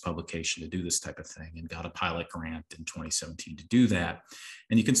Andy's publication to do this type of thing, and got a pilot grant in 2017 to do that.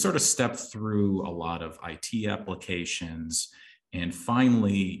 And you can sort of step through a lot of IT applications. And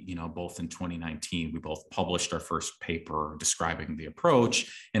finally, both in 2019, we both published our first paper describing the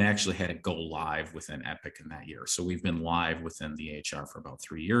approach and actually had it go live within Epic in that year. So we've been live within the EHR for about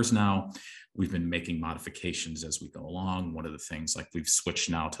 3 years now. We've been making modifications as we go along. One of the things, like, we've switched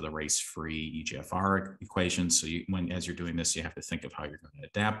now to the race-free EGFR equation. So as you're doing this, you have to think of how you're going to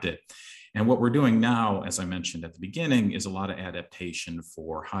adapt it. And what we're doing now, as I mentioned at the beginning, is a lot of adaptation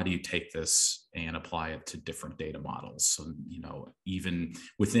for how do you take this and apply it to different data models. So, even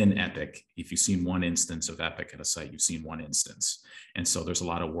within Epic, if you've seen one instance of Epic at a site, you've seen one instance. And so there's a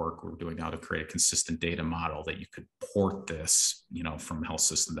lot of work we're doing now to create a consistent data model that you could port this, from health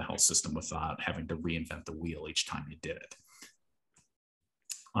system to health system without having to reinvent the wheel each time you did it.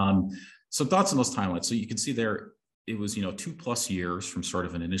 So thoughts on those timelines. So you can see there, it was 2+ years from sort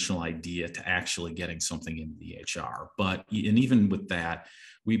of an initial idea to actually getting something in the EHR. And even with that,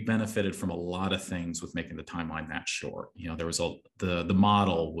 we benefited from a lot of things with making the timeline that short. There was the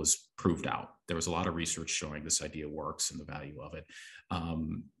model was proved out. There was a lot of research showing this idea works and the value of it.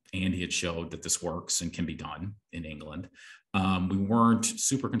 Andy had showed that this works and can be done in England. We weren't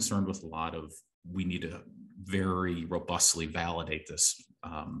super concerned with a lot of, we need to very robustly validate this.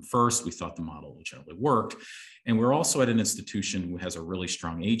 First, we thought the model generally worked. And we're also at an institution who has a really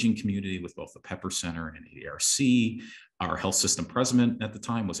strong aging community with both the Pepper Center and an ARC. Our health system president at the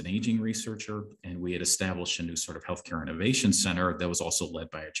time was an aging researcher, and we had established a new sort of healthcare innovation center that was also led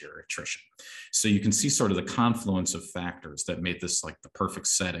by a geriatrician. So you can see sort of the confluence of factors that made this like the perfect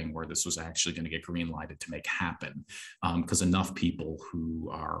setting where this was actually going to get green lighted to make happen, because enough people who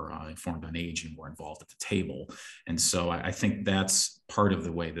are informed on aging were involved at the table. And so I think that's part of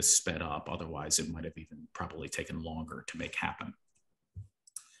the way this sped up. Otherwise, it might have even probably taken longer to make happen.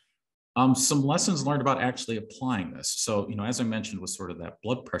 Some lessons learned about actually applying this. So, as I mentioned, with sort of that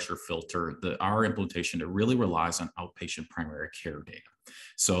blood pressure filter, our implementation, it really relies on outpatient primary care data.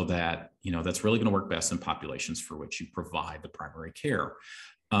 So that, that's really going to work best in populations for which you provide the primary care.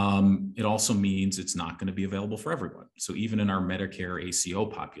 It also means it's not going to be available for everyone. So even in our Medicare ACO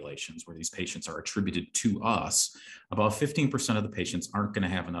populations, where these patients are attributed to us, about 15% of the patients aren't going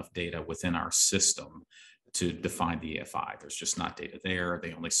to have enough data within our system to define the AFI. There's just not data there.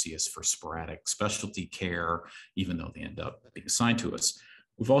 They only see us for sporadic specialty care, even though they end up being assigned to us.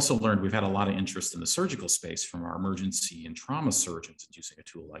 We've also learned we've had a lot of interest in the surgical space from our emergency and trauma surgeons using a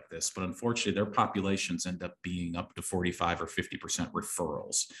tool like this, but unfortunately their populations end up being up to 45 or 50%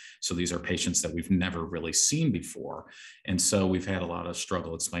 referrals. So these are patients that we've never really seen before. And so we've had a lot of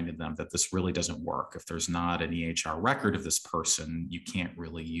struggle explaining to them that this really doesn't work. If there's not an EHR record of this person, you can't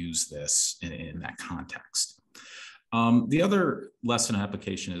really use this in that context. The other lesson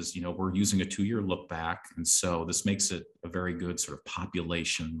application is, we're using a 2-year look back. And so this makes it a very good sort of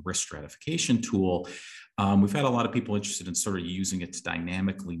population risk stratification tool. We've had a lot of people interested in sort of using it to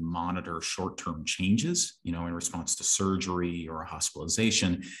dynamically monitor short-term changes, in response to surgery or a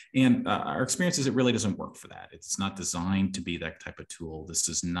hospitalization. And our experience is it really doesn't work for that. It's not designed to be that type of tool. This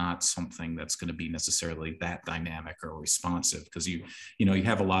is not something that's going to be necessarily that dynamic or responsive, because you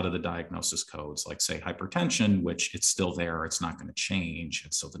have a lot of the diagnosis codes, like say hypertension, which it's still there. It's not going to change.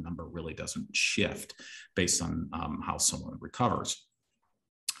 And so the number really doesn't shift based on how someone recovers.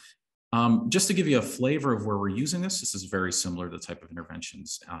 Just to give you a flavor of where we're using this is very similar to the type of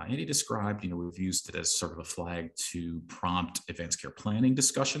interventions Andy described. We've used it as sort of a flag to prompt advanced care planning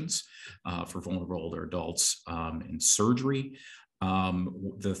discussions for vulnerable older adults in surgery.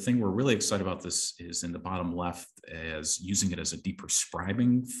 The thing we're really excited about this is in the bottom left as using it as a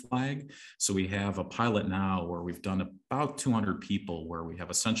deprescribing flag. So we have a pilot now where we've done about 200 people where we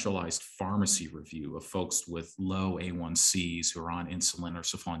have a centralized pharmacy review of folks with low A1Cs who are on insulin or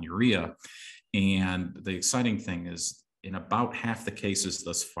sulfonylurea. And the exciting thing is in about half the cases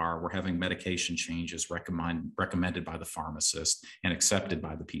thus far, we're having medication changes recommended by the pharmacist and accepted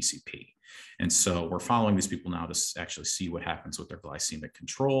by the PCP. And so we're following these people now to actually see what happens with their glycemic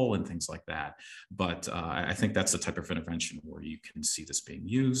control and things like that. But I think that's the type of intervention where you can see this being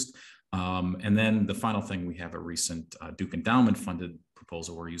used. And then the final thing, we have a recent Duke Endowment funded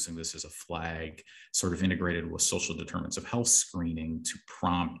proposal. We're using this as a flag sort of integrated with social determinants of health screening to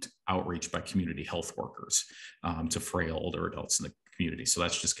prompt outreach by community health workers to frail older adults in the community. So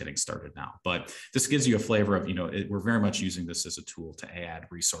that's just getting started now. But this gives you a flavor of, we're very much using this as a tool to add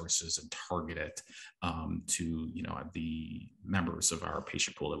resources and target it to, the members of our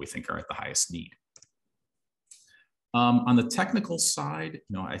patient pool that we think are at the highest need. On the technical side,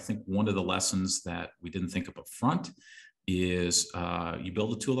 I think one of the lessons that we didn't think of up front is you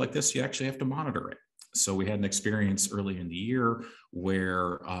build a tool like this, you actually have to monitor it. So we had an experience early in the year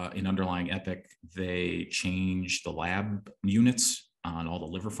where in underlying Epic, they changed the lab units on all the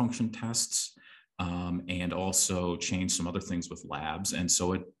liver function tests and also changed some other things with labs. And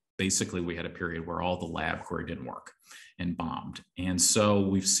so basically we had a period where all the lab query didn't work and bombed. And so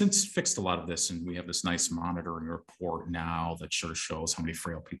we've since fixed a lot of this, and we have this nice monitoring report now that sort of shows how many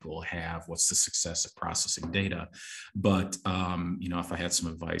frail people have, what's the success of processing data. But, if I had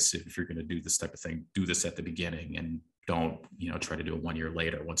some advice, if you're going to do this type of thing, do this at the beginning and don't, try to do it 1 year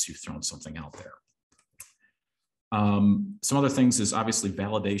later once you've thrown something out there. Some other things is obviously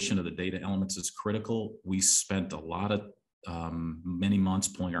validation of the data elements is critical. We spent a lot of many months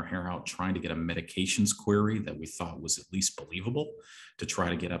pulling our hair out trying to get a medications query that we thought was at least believable to try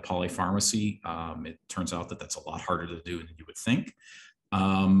to get a polypharmacy. It turns out that that's a lot harder to do than you would think.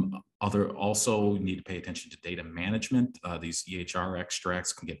 Also need to pay attention to data management. These EHR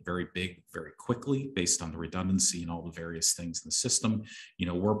extracts can get very big very quickly based on the redundancy and all the various things in the system.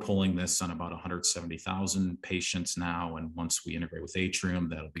 We're pulling this on about 170,000 patients now, and once we integrate with Atrium,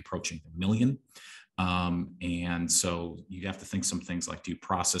 that'll be approaching 1 million. And so you have to think some things like, do you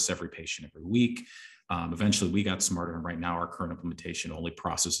process every patient every week? Eventually we got smarter, and right now our current implementation only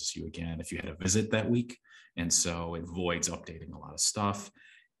processes you again if you had a visit that week. And so it avoids updating a lot of stuff.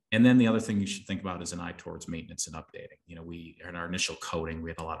 And then the other thing you should think about is an eye towards maintenance and updating. You know, in our initial coding, we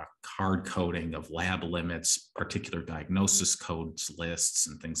had a lot of hard coding of lab limits, particular diagnosis codes, lists,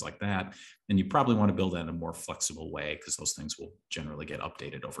 and things like that. And you probably want to build that in a more flexible way because those things will generally get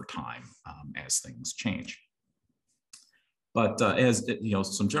updated over time as things change. But as you know,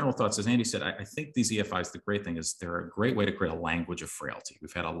 some general thoughts, as Andy said, I think these EFIs, the great thing is they're a great way to create a language of frailty.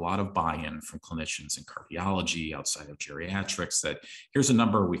 We've had a lot of buy-in from clinicians in cardiology, outside of geriatrics, that here's a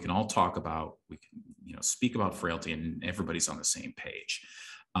number we can all talk about. We can, you know, speak about frailty, and everybody's on the same page.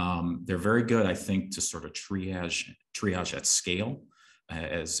 They're very good, I think, to sort of triage at scale.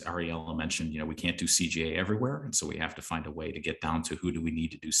 As Ariela mentioned, you know, we can't do CGA everywhere, and so we have to find a way to get down to who do we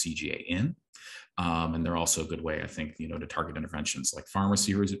need to do CGA in. And they're also a good way, I think, you know, to target interventions like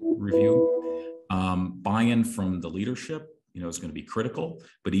pharmacy review. Buy-in from the leadership, you know, is going to be critical.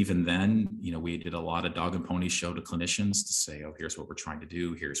 But even then, you know, we did a lot of dog and pony show to clinicians to say, oh, here's what we're trying to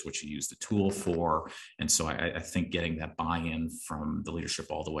do. Here's what you use the tool for. And so I think getting that buy-in from the leadership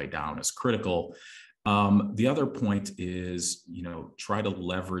all the way down is critical. The other point is, you know, try to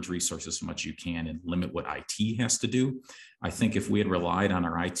leverage resources as much as you can and limit what IT has to do. I think if we had relied on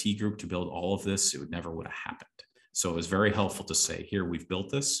our IT group to build all of this, it never would have happened. So it was very helpful to say, here, we've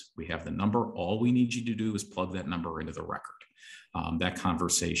built this, we have the number, all we need you to do is plug that number into the record. That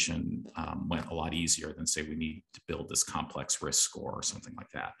conversation went a lot easier than say we need to build this complex risk score or something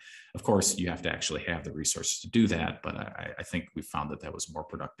like that. Of course, you have to actually have the resources to do that, but I think we found that that was a more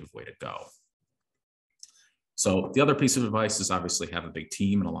productive way to go. So the other piece of advice is obviously have a big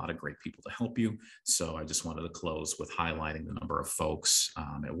team and a lot of great people to help you. So I just wanted to close with highlighting the number of folks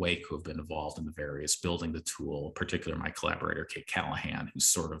at Wake who have been involved in the various building the tool, particularly my collaborator, Kate Callahan, who's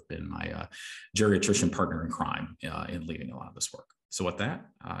sort of been my geriatrician partner in crime in leading a lot of this work. So with that,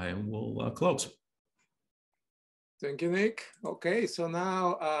 I will close. Thank you, Nick. Okay, so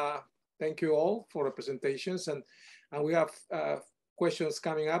now thank you all for the presentations. And we have questions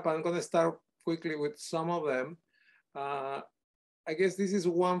coming up. I'm going to start quickly with some of them. I guess this is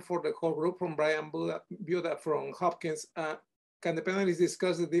one for the whole group from Brian Buda from Hopkins. Can the panelists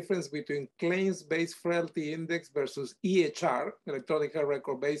discuss the difference between claims-based frailty index versus EHR, electronic health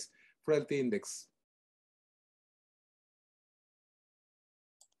record-based frailty index?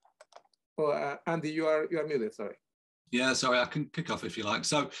 Oh, Andy, you are muted, sorry. Yeah, sorry, I can kick off if you like.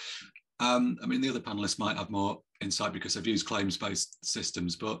 So, I mean, the other panelists might have more insight because I've used claims-based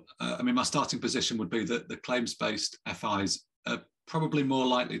systems, but I mean, my starting position would be that the claims-based FIs are probably more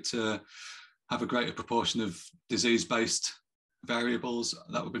likely to have a greater proportion of disease-based variables.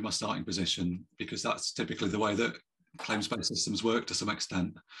 That would be my starting position because that's typically the way that claims-based systems work to some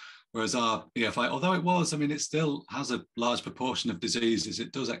extent. Whereas our EFI, although it was, I mean, it still has a large proportion of diseases.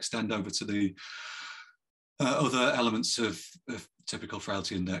 It does extend over to the other elements of typical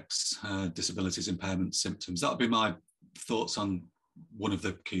frailty index, disabilities, impairments, symptoms. That would be my thoughts on one of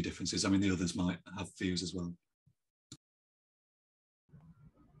the key differences. I mean, the others might have views as well.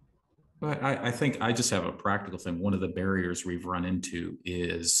 But I think I just have a practical thing. One of the barriers we've run into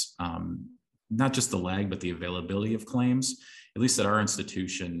is not just the lag, but the availability of claims. At least at our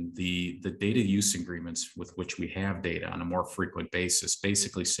institution, the data use agreements with which we have data on a more frequent basis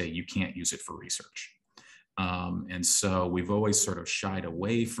basically say you can't use it for research. And so we've always sort of shied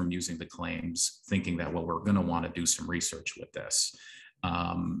away from using the claims, thinking that, well, we're going to want to do some research with this.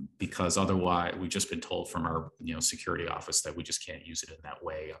 Because otherwise we've just been told from our security office that we just can't use it in that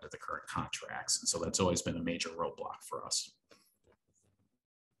way under the current contracts. And so that's always been a major roadblock for us.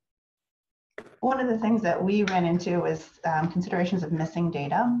 One of the things that we ran into was considerations of missing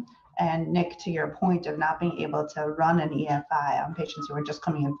data. And Nick, to your point of not being able to run an EFI on patients who are just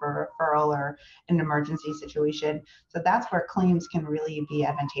coming in for a referral or an emergency situation. So that's where claims can really be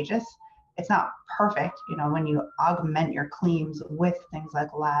advantageous. It's not perfect, when you augment your claims with things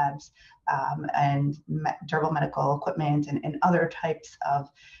like labs and durable medical equipment and other types of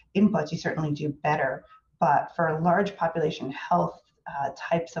inputs, you certainly do better. But for large population health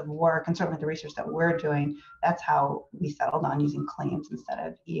types of work, and certainly the research that we're doing, that's how we settled on using claims instead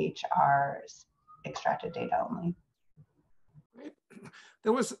of EHR's extracted data only.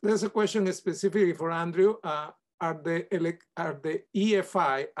 There's a question specifically for Andrew. Are the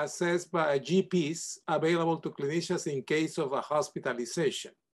EFI assessed by GPs available to clinicians in case of a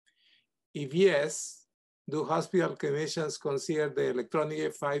hospitalization? If yes, do hospital clinicians consider the electronic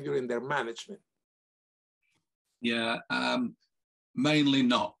EFI during their management? Yeah, mainly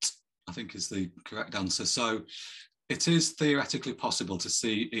not, I think is the correct answer. So it is theoretically possible to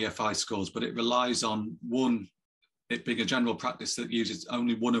see EFI scores, but it relies on it being a general practice that uses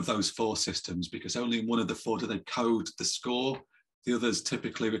only one of those 4 systems, because only in one of the 4 do they code the score. The others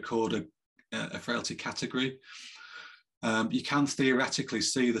typically record a frailty category. You can theoretically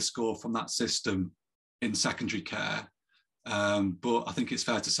see the score from that system in secondary care, but I think it's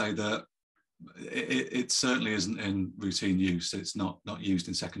fair to say that it certainly isn't in routine use. It's not used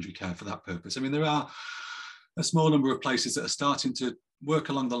in secondary care for that purpose. I mean, there are a small number of places that are starting to work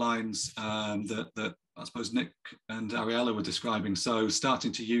along the lines that I suppose Nick and Ariela were describing. So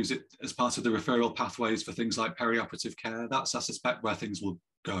starting to use it as part of the referral pathways for things like perioperative care. That's, I suspect, where things will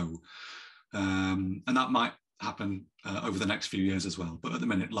go. And that might happen over the next few years as well. But at the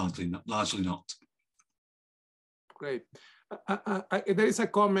minute, largely not. Great. There is a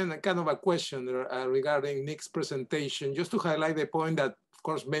comment, kind of a question regarding Nick's presentation, just to highlight the point that, of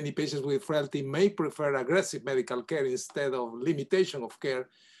course, many patients with frailty may prefer aggressive medical care instead of limitation of care.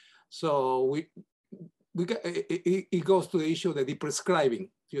 So it goes to the issue of the deprescribing.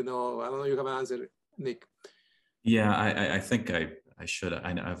 You know, I don't know if you have an answer, Nick. Yeah, I think I should.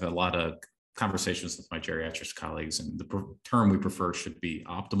 I have a lot of conversations with my geriatrics colleagues, and the term we prefer should be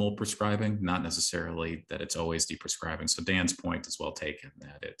optimal prescribing, not necessarily that it's always deprescribing. So Dan's point is well taken,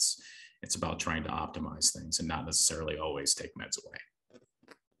 that it's about trying to optimize things and not necessarily always take meds away.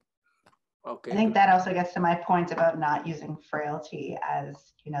 Okay. I think that also gets to my point about not using frailty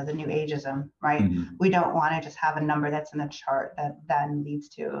as, you know, the new ageism, right? Mm-hmm. We don't want to just have a number that's in the chart that then leads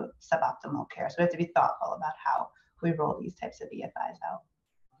to suboptimal care. So we have to be thoughtful about how we roll these types of VFIs out.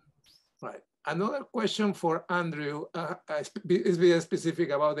 Right. Another question for Andrew is very specific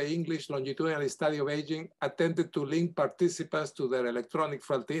about the English longitudinal study of aging attempted to link participants to their electronic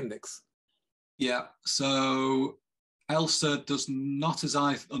frailty index. Yeah, so ELSA does not, as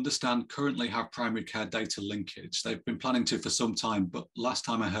I understand, currently have primary care data linkage. They've been planning to for some time, but last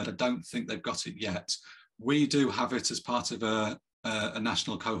time I heard, I don't think they've got it yet. We do have it as part of a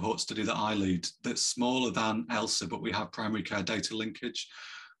national cohort study that I lead that's smaller than ELSA, but we have primary care data linkage.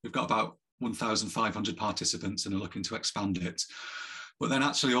 We've got about 1,500 participants and are looking to expand it. But then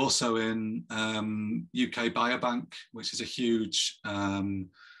actually also in UK Biobank, which is a huge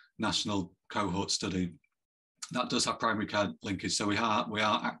national cohort study, that does have primary care linkage. So we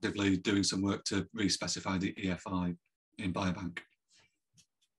are actively doing some work to re-specify the EFI in Biobank.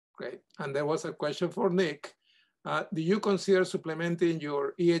 Great. And there was a question for Nick. Do you consider supplementing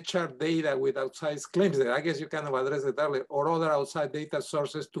your EHR data with outside claims data? I guess you kind of addressed it earlier, or other outside data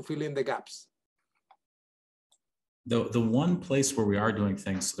sources to fill in the gaps? The one place where we are doing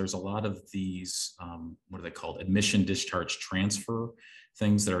things, so there's a lot of these, what are they called? Admission, discharge, transfer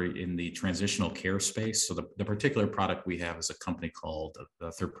things that are in the transitional care space. So the particular product we have is a company called,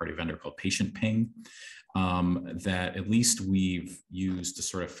 a third-party vendor called Patient Ping, that at least we've used to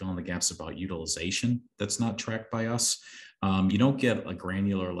sort of fill in the gaps about utilization that's not tracked by us. You don't get a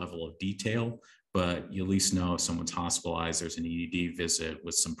granular level of detail, but you at least know if someone's hospitalized, there's an ED visit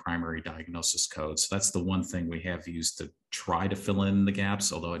with some primary diagnosis codes. So that's the one thing we have used to try to fill in the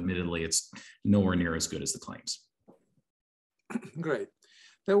gaps, although admittedly it's nowhere near as good as the claims. Great.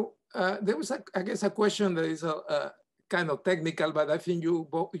 There was, I guess, a question that is kind of technical, but I think you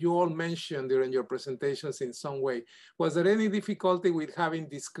all mentioned during your presentations in some way. Was there any difficulty with having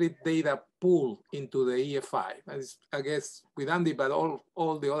discrete data pool into the EFI? I guess with Andy, but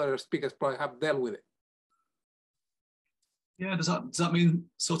all the other speakers probably have dealt with it. Yeah, does that mean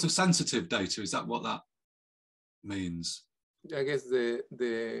sort of sensitive data? Is that what that means? I guess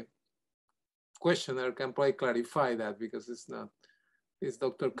the questioner can probably clarify that, because it's not, it's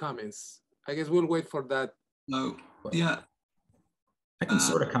Dr. Cummins. I guess we'll wait for that. No, yeah. I can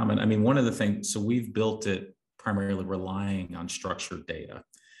sort of comment. I mean, one of the things, so we've built it primarily relying on structured data.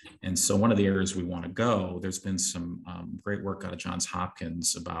 And so one of the areas we want to go, there's been some great work out of Johns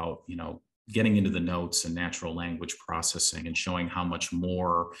Hopkins about, you know, getting into the notes and natural language processing and showing how much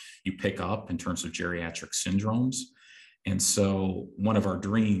more you pick up in terms of geriatric syndromes. And so one of our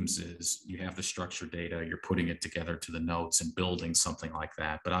dreams is you have the structured data, you're putting it together to the notes and building something like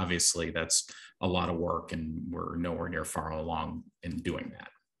that. But obviously that's a lot of work and we're nowhere near far along in doing that.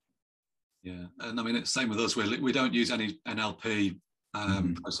 Yeah, and I mean, it's the same with us. We don't use any NLP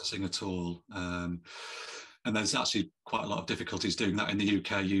processing at all. And there's actually quite a lot of difficulties doing that in the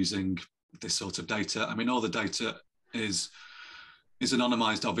UK using this sort of data. I mean, all the data is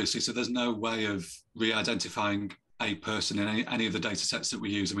anonymized, obviously, so there's no way of re-identifying a person in any of the data sets that we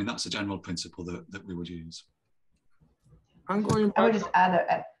use. I mean, that's a general principle that we would use. I would just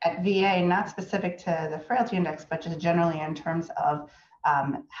add at VA, not specific to the frailty index, but just generally in terms of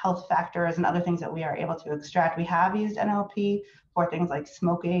health factors and other things that we are able to extract. We have used NLP for things like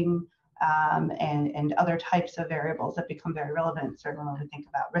smoking and other types of variables that become very relevant, certainly when we think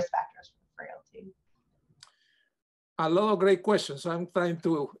about risk factors for frailty. a lot of great questions. So I'm trying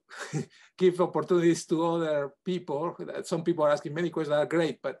to give opportunities to other people. Some people are asking many questions that are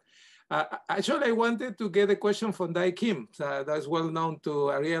great, but actually I wanted to get a question from Dai Kim, that's well known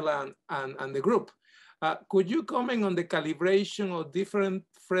to Ariela and the group. Could you comment on the calibration of different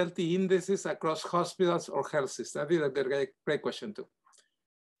frailty indices across hospitals or health systems? That is a great question too.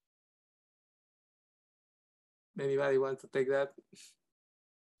 Anybody want to take that?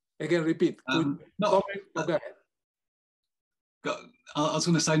 Again, repeat. No. Go ahead. I was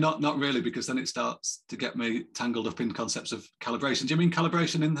going to say not really, because then it starts to get me tangled up in concepts of calibration. Do you mean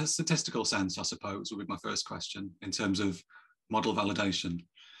calibration in the statistical sense, I suppose, would be my first question, in terms of model validation?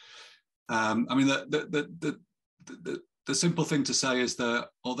 I mean, the simple thing to say is that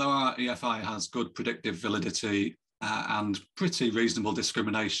although our EFI has good predictive validity and pretty reasonable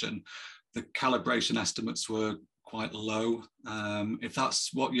discrimination, the calibration estimates were quite low. If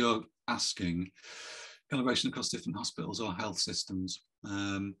that's what you're asking, calibration across different hospitals or health systems.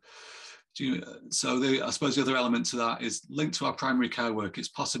 I suppose the other element to that is linked to our primary care work. It's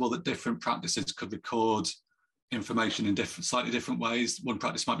possible that different practices could record information in slightly different ways. One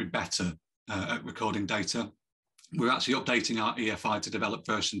practice might be better at recording data. We're actually updating our EFI to develop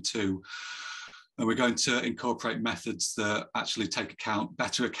version 2. And we're going to incorporate methods that actually take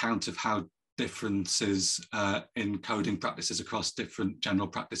better account of how differences in coding practices across different general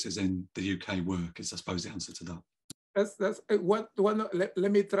practices in the UK work, is I suppose the answer to that.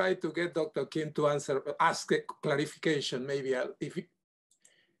 Let me try to get Dr. Kim to ask a clarification, maybe if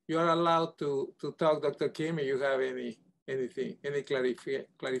you are allowed to talk, Dr. Kim, if you have any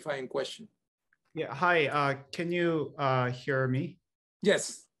clarifying question. Yeah, hi, can you hear me?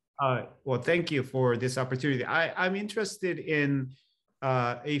 Yes. Well, thank you for this opportunity. I'm interested in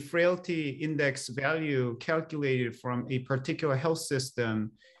a frailty index value calculated from a particular health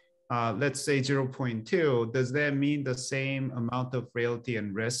system, let's say 0.2. Does that mean the same amount of frailty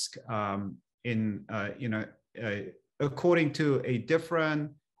and risk according to a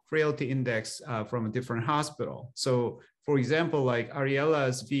different frailty index from a different hospital? So, for example, like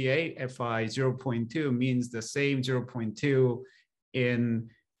Ariela's VAHS 0.2 means the same 0.2 in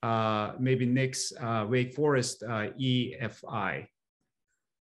maybe Nick's Wake Forest EFI.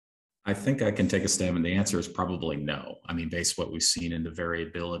 I think I can take a stab, and the answer is probably no. I mean, based on what we've seen in the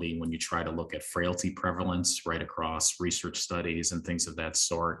variability when you try to look at frailty prevalence right across research studies and things of that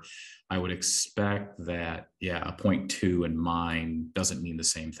sort, I would expect that, yeah, a 0.2 in mine doesn't mean the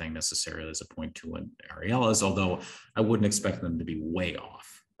same thing necessarily as a 0.2 in Ariela's, although I wouldn't expect them to be way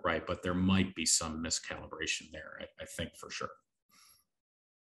off, right? But there might be some miscalibration there, I think, for sure.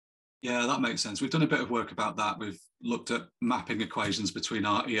 Yeah, that makes sense. We've done a bit of work about that. We've looked at mapping equations between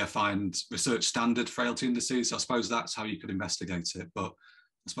our EFI and research standard frailty indices. So I suppose that's how you could investigate it. But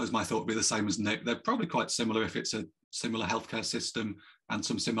I suppose my thought would be the same as Nick. They're probably quite similar if it's a similar healthcare system and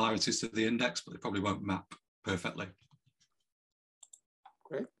some similarities to the index, but they probably won't map perfectly.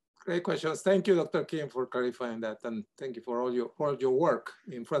 Great questions. Thank you, Dr. Kim, for clarifying that. And thank you for all your work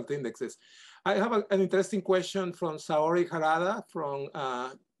in frailty indexes. I have an interesting question from Saori Harada from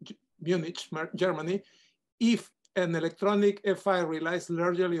Munich, Germany. If an electronic FI relies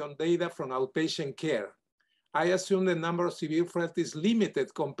largely on data from outpatient care, I assume the number of severe frailty is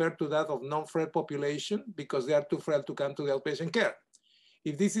limited compared to that of non-frail population because they are too frail to come to the outpatient care.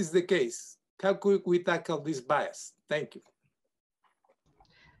 If this is the case, how could we tackle this bias? Thank you.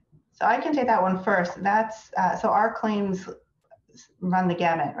 So I can take that one first. That's so our claims run the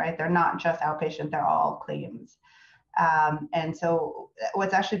gamut, right? They're not just outpatient, they're all claims. And so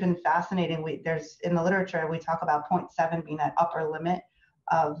what's actually been fascinating, there's in the literature, we talk about 0.7 being that upper limit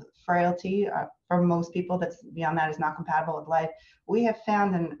of frailty. For most people, that's beyond that is not compatible with life. We have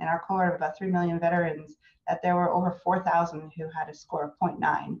found in our cohort of about 3 million veterans that there were over 4,000 who had a score of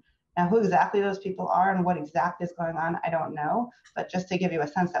 0.9. Now, who exactly those people are and what exactly is going on, I don't know. But just to give you a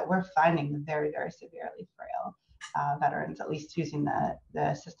sense that we're finding the very, very severely frail veterans, at least using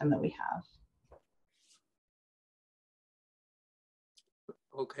the system that we have.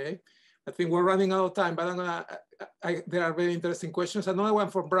 Okay, I think we're running out of time, but there are very interesting questions. Another one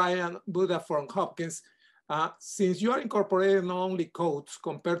from Brian Buddha from Hopkins. Since you are incorporating not only codes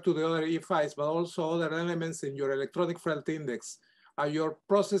compared to the other EFIs, but also other elements in your electronic frailty index, are your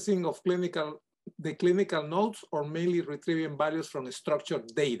processing of the clinical notes or mainly retrieving values from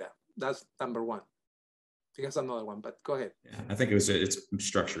structured data? That's number one. I think that's another one, but go ahead. Yeah, I think it's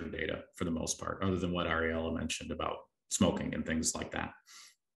structured data for the most part, other than what Ariela mentioned about smoking and things like that.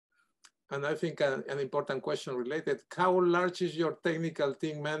 And I think an important question related, how large is your technical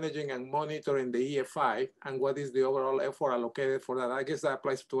team managing and monitoring the EFI, and what is the overall effort allocated for that? I guess that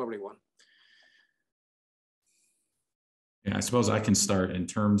applies to everyone. Yeah, I suppose I can start in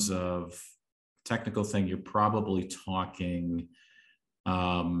terms of technical thing. You're probably talking,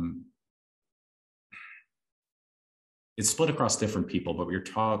 it's split across different people, but we're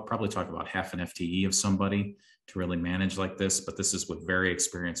probably talking about half an FTE of somebody to really manage like this. But this is with very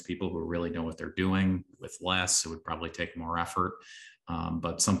experienced people who really know what they're doing. With less, it would probably take more effort.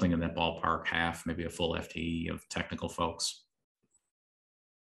 But something in that ballpark, half, maybe a full FTE of technical folks.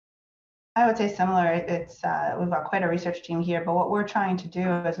 I would say similar. It's we've got quite a research team here, but what we're trying to do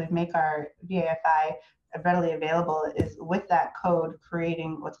as we make our VAFI readily available is with that code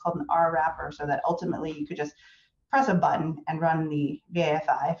creating what's called an R wrapper, so that ultimately you could just press a button and run the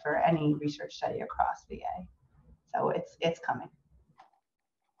VAFI for any research study across VA. So it's coming.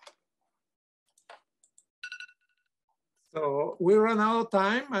 So we run out of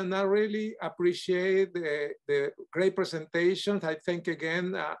time, and I really appreciate the great presentations. I thank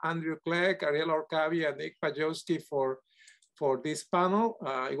again Andrew Clegg, Ariela Orkaby, and Nick Pajewski for this panel.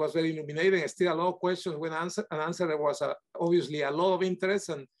 It was very illuminating. Still a lot of questions were answered. There was obviously a lot of interest,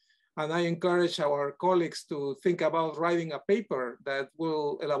 and I encourage our colleagues to think about writing a paper that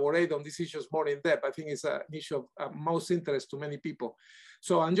will elaborate on these issues more in depth. I think it's an issue of most interest to many people.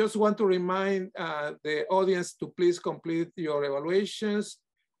 So I just want to remind the audience to please complete your evaluations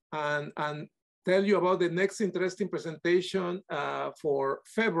and tell you about the next interesting presentation for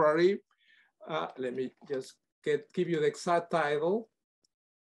February. Let me just give you the exact title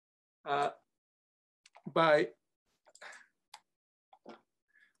by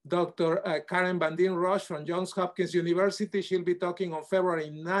Dr. Karen Van Den Rosch from Johns Hopkins University. She'll be talking on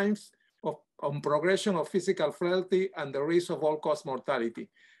February 9th on progression of physical frailty and the risk of all-cause mortality.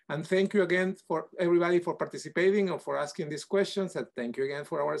 And thank you again for everybody for participating and for asking these questions. And thank you again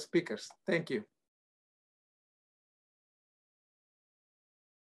for our speakers. Thank you.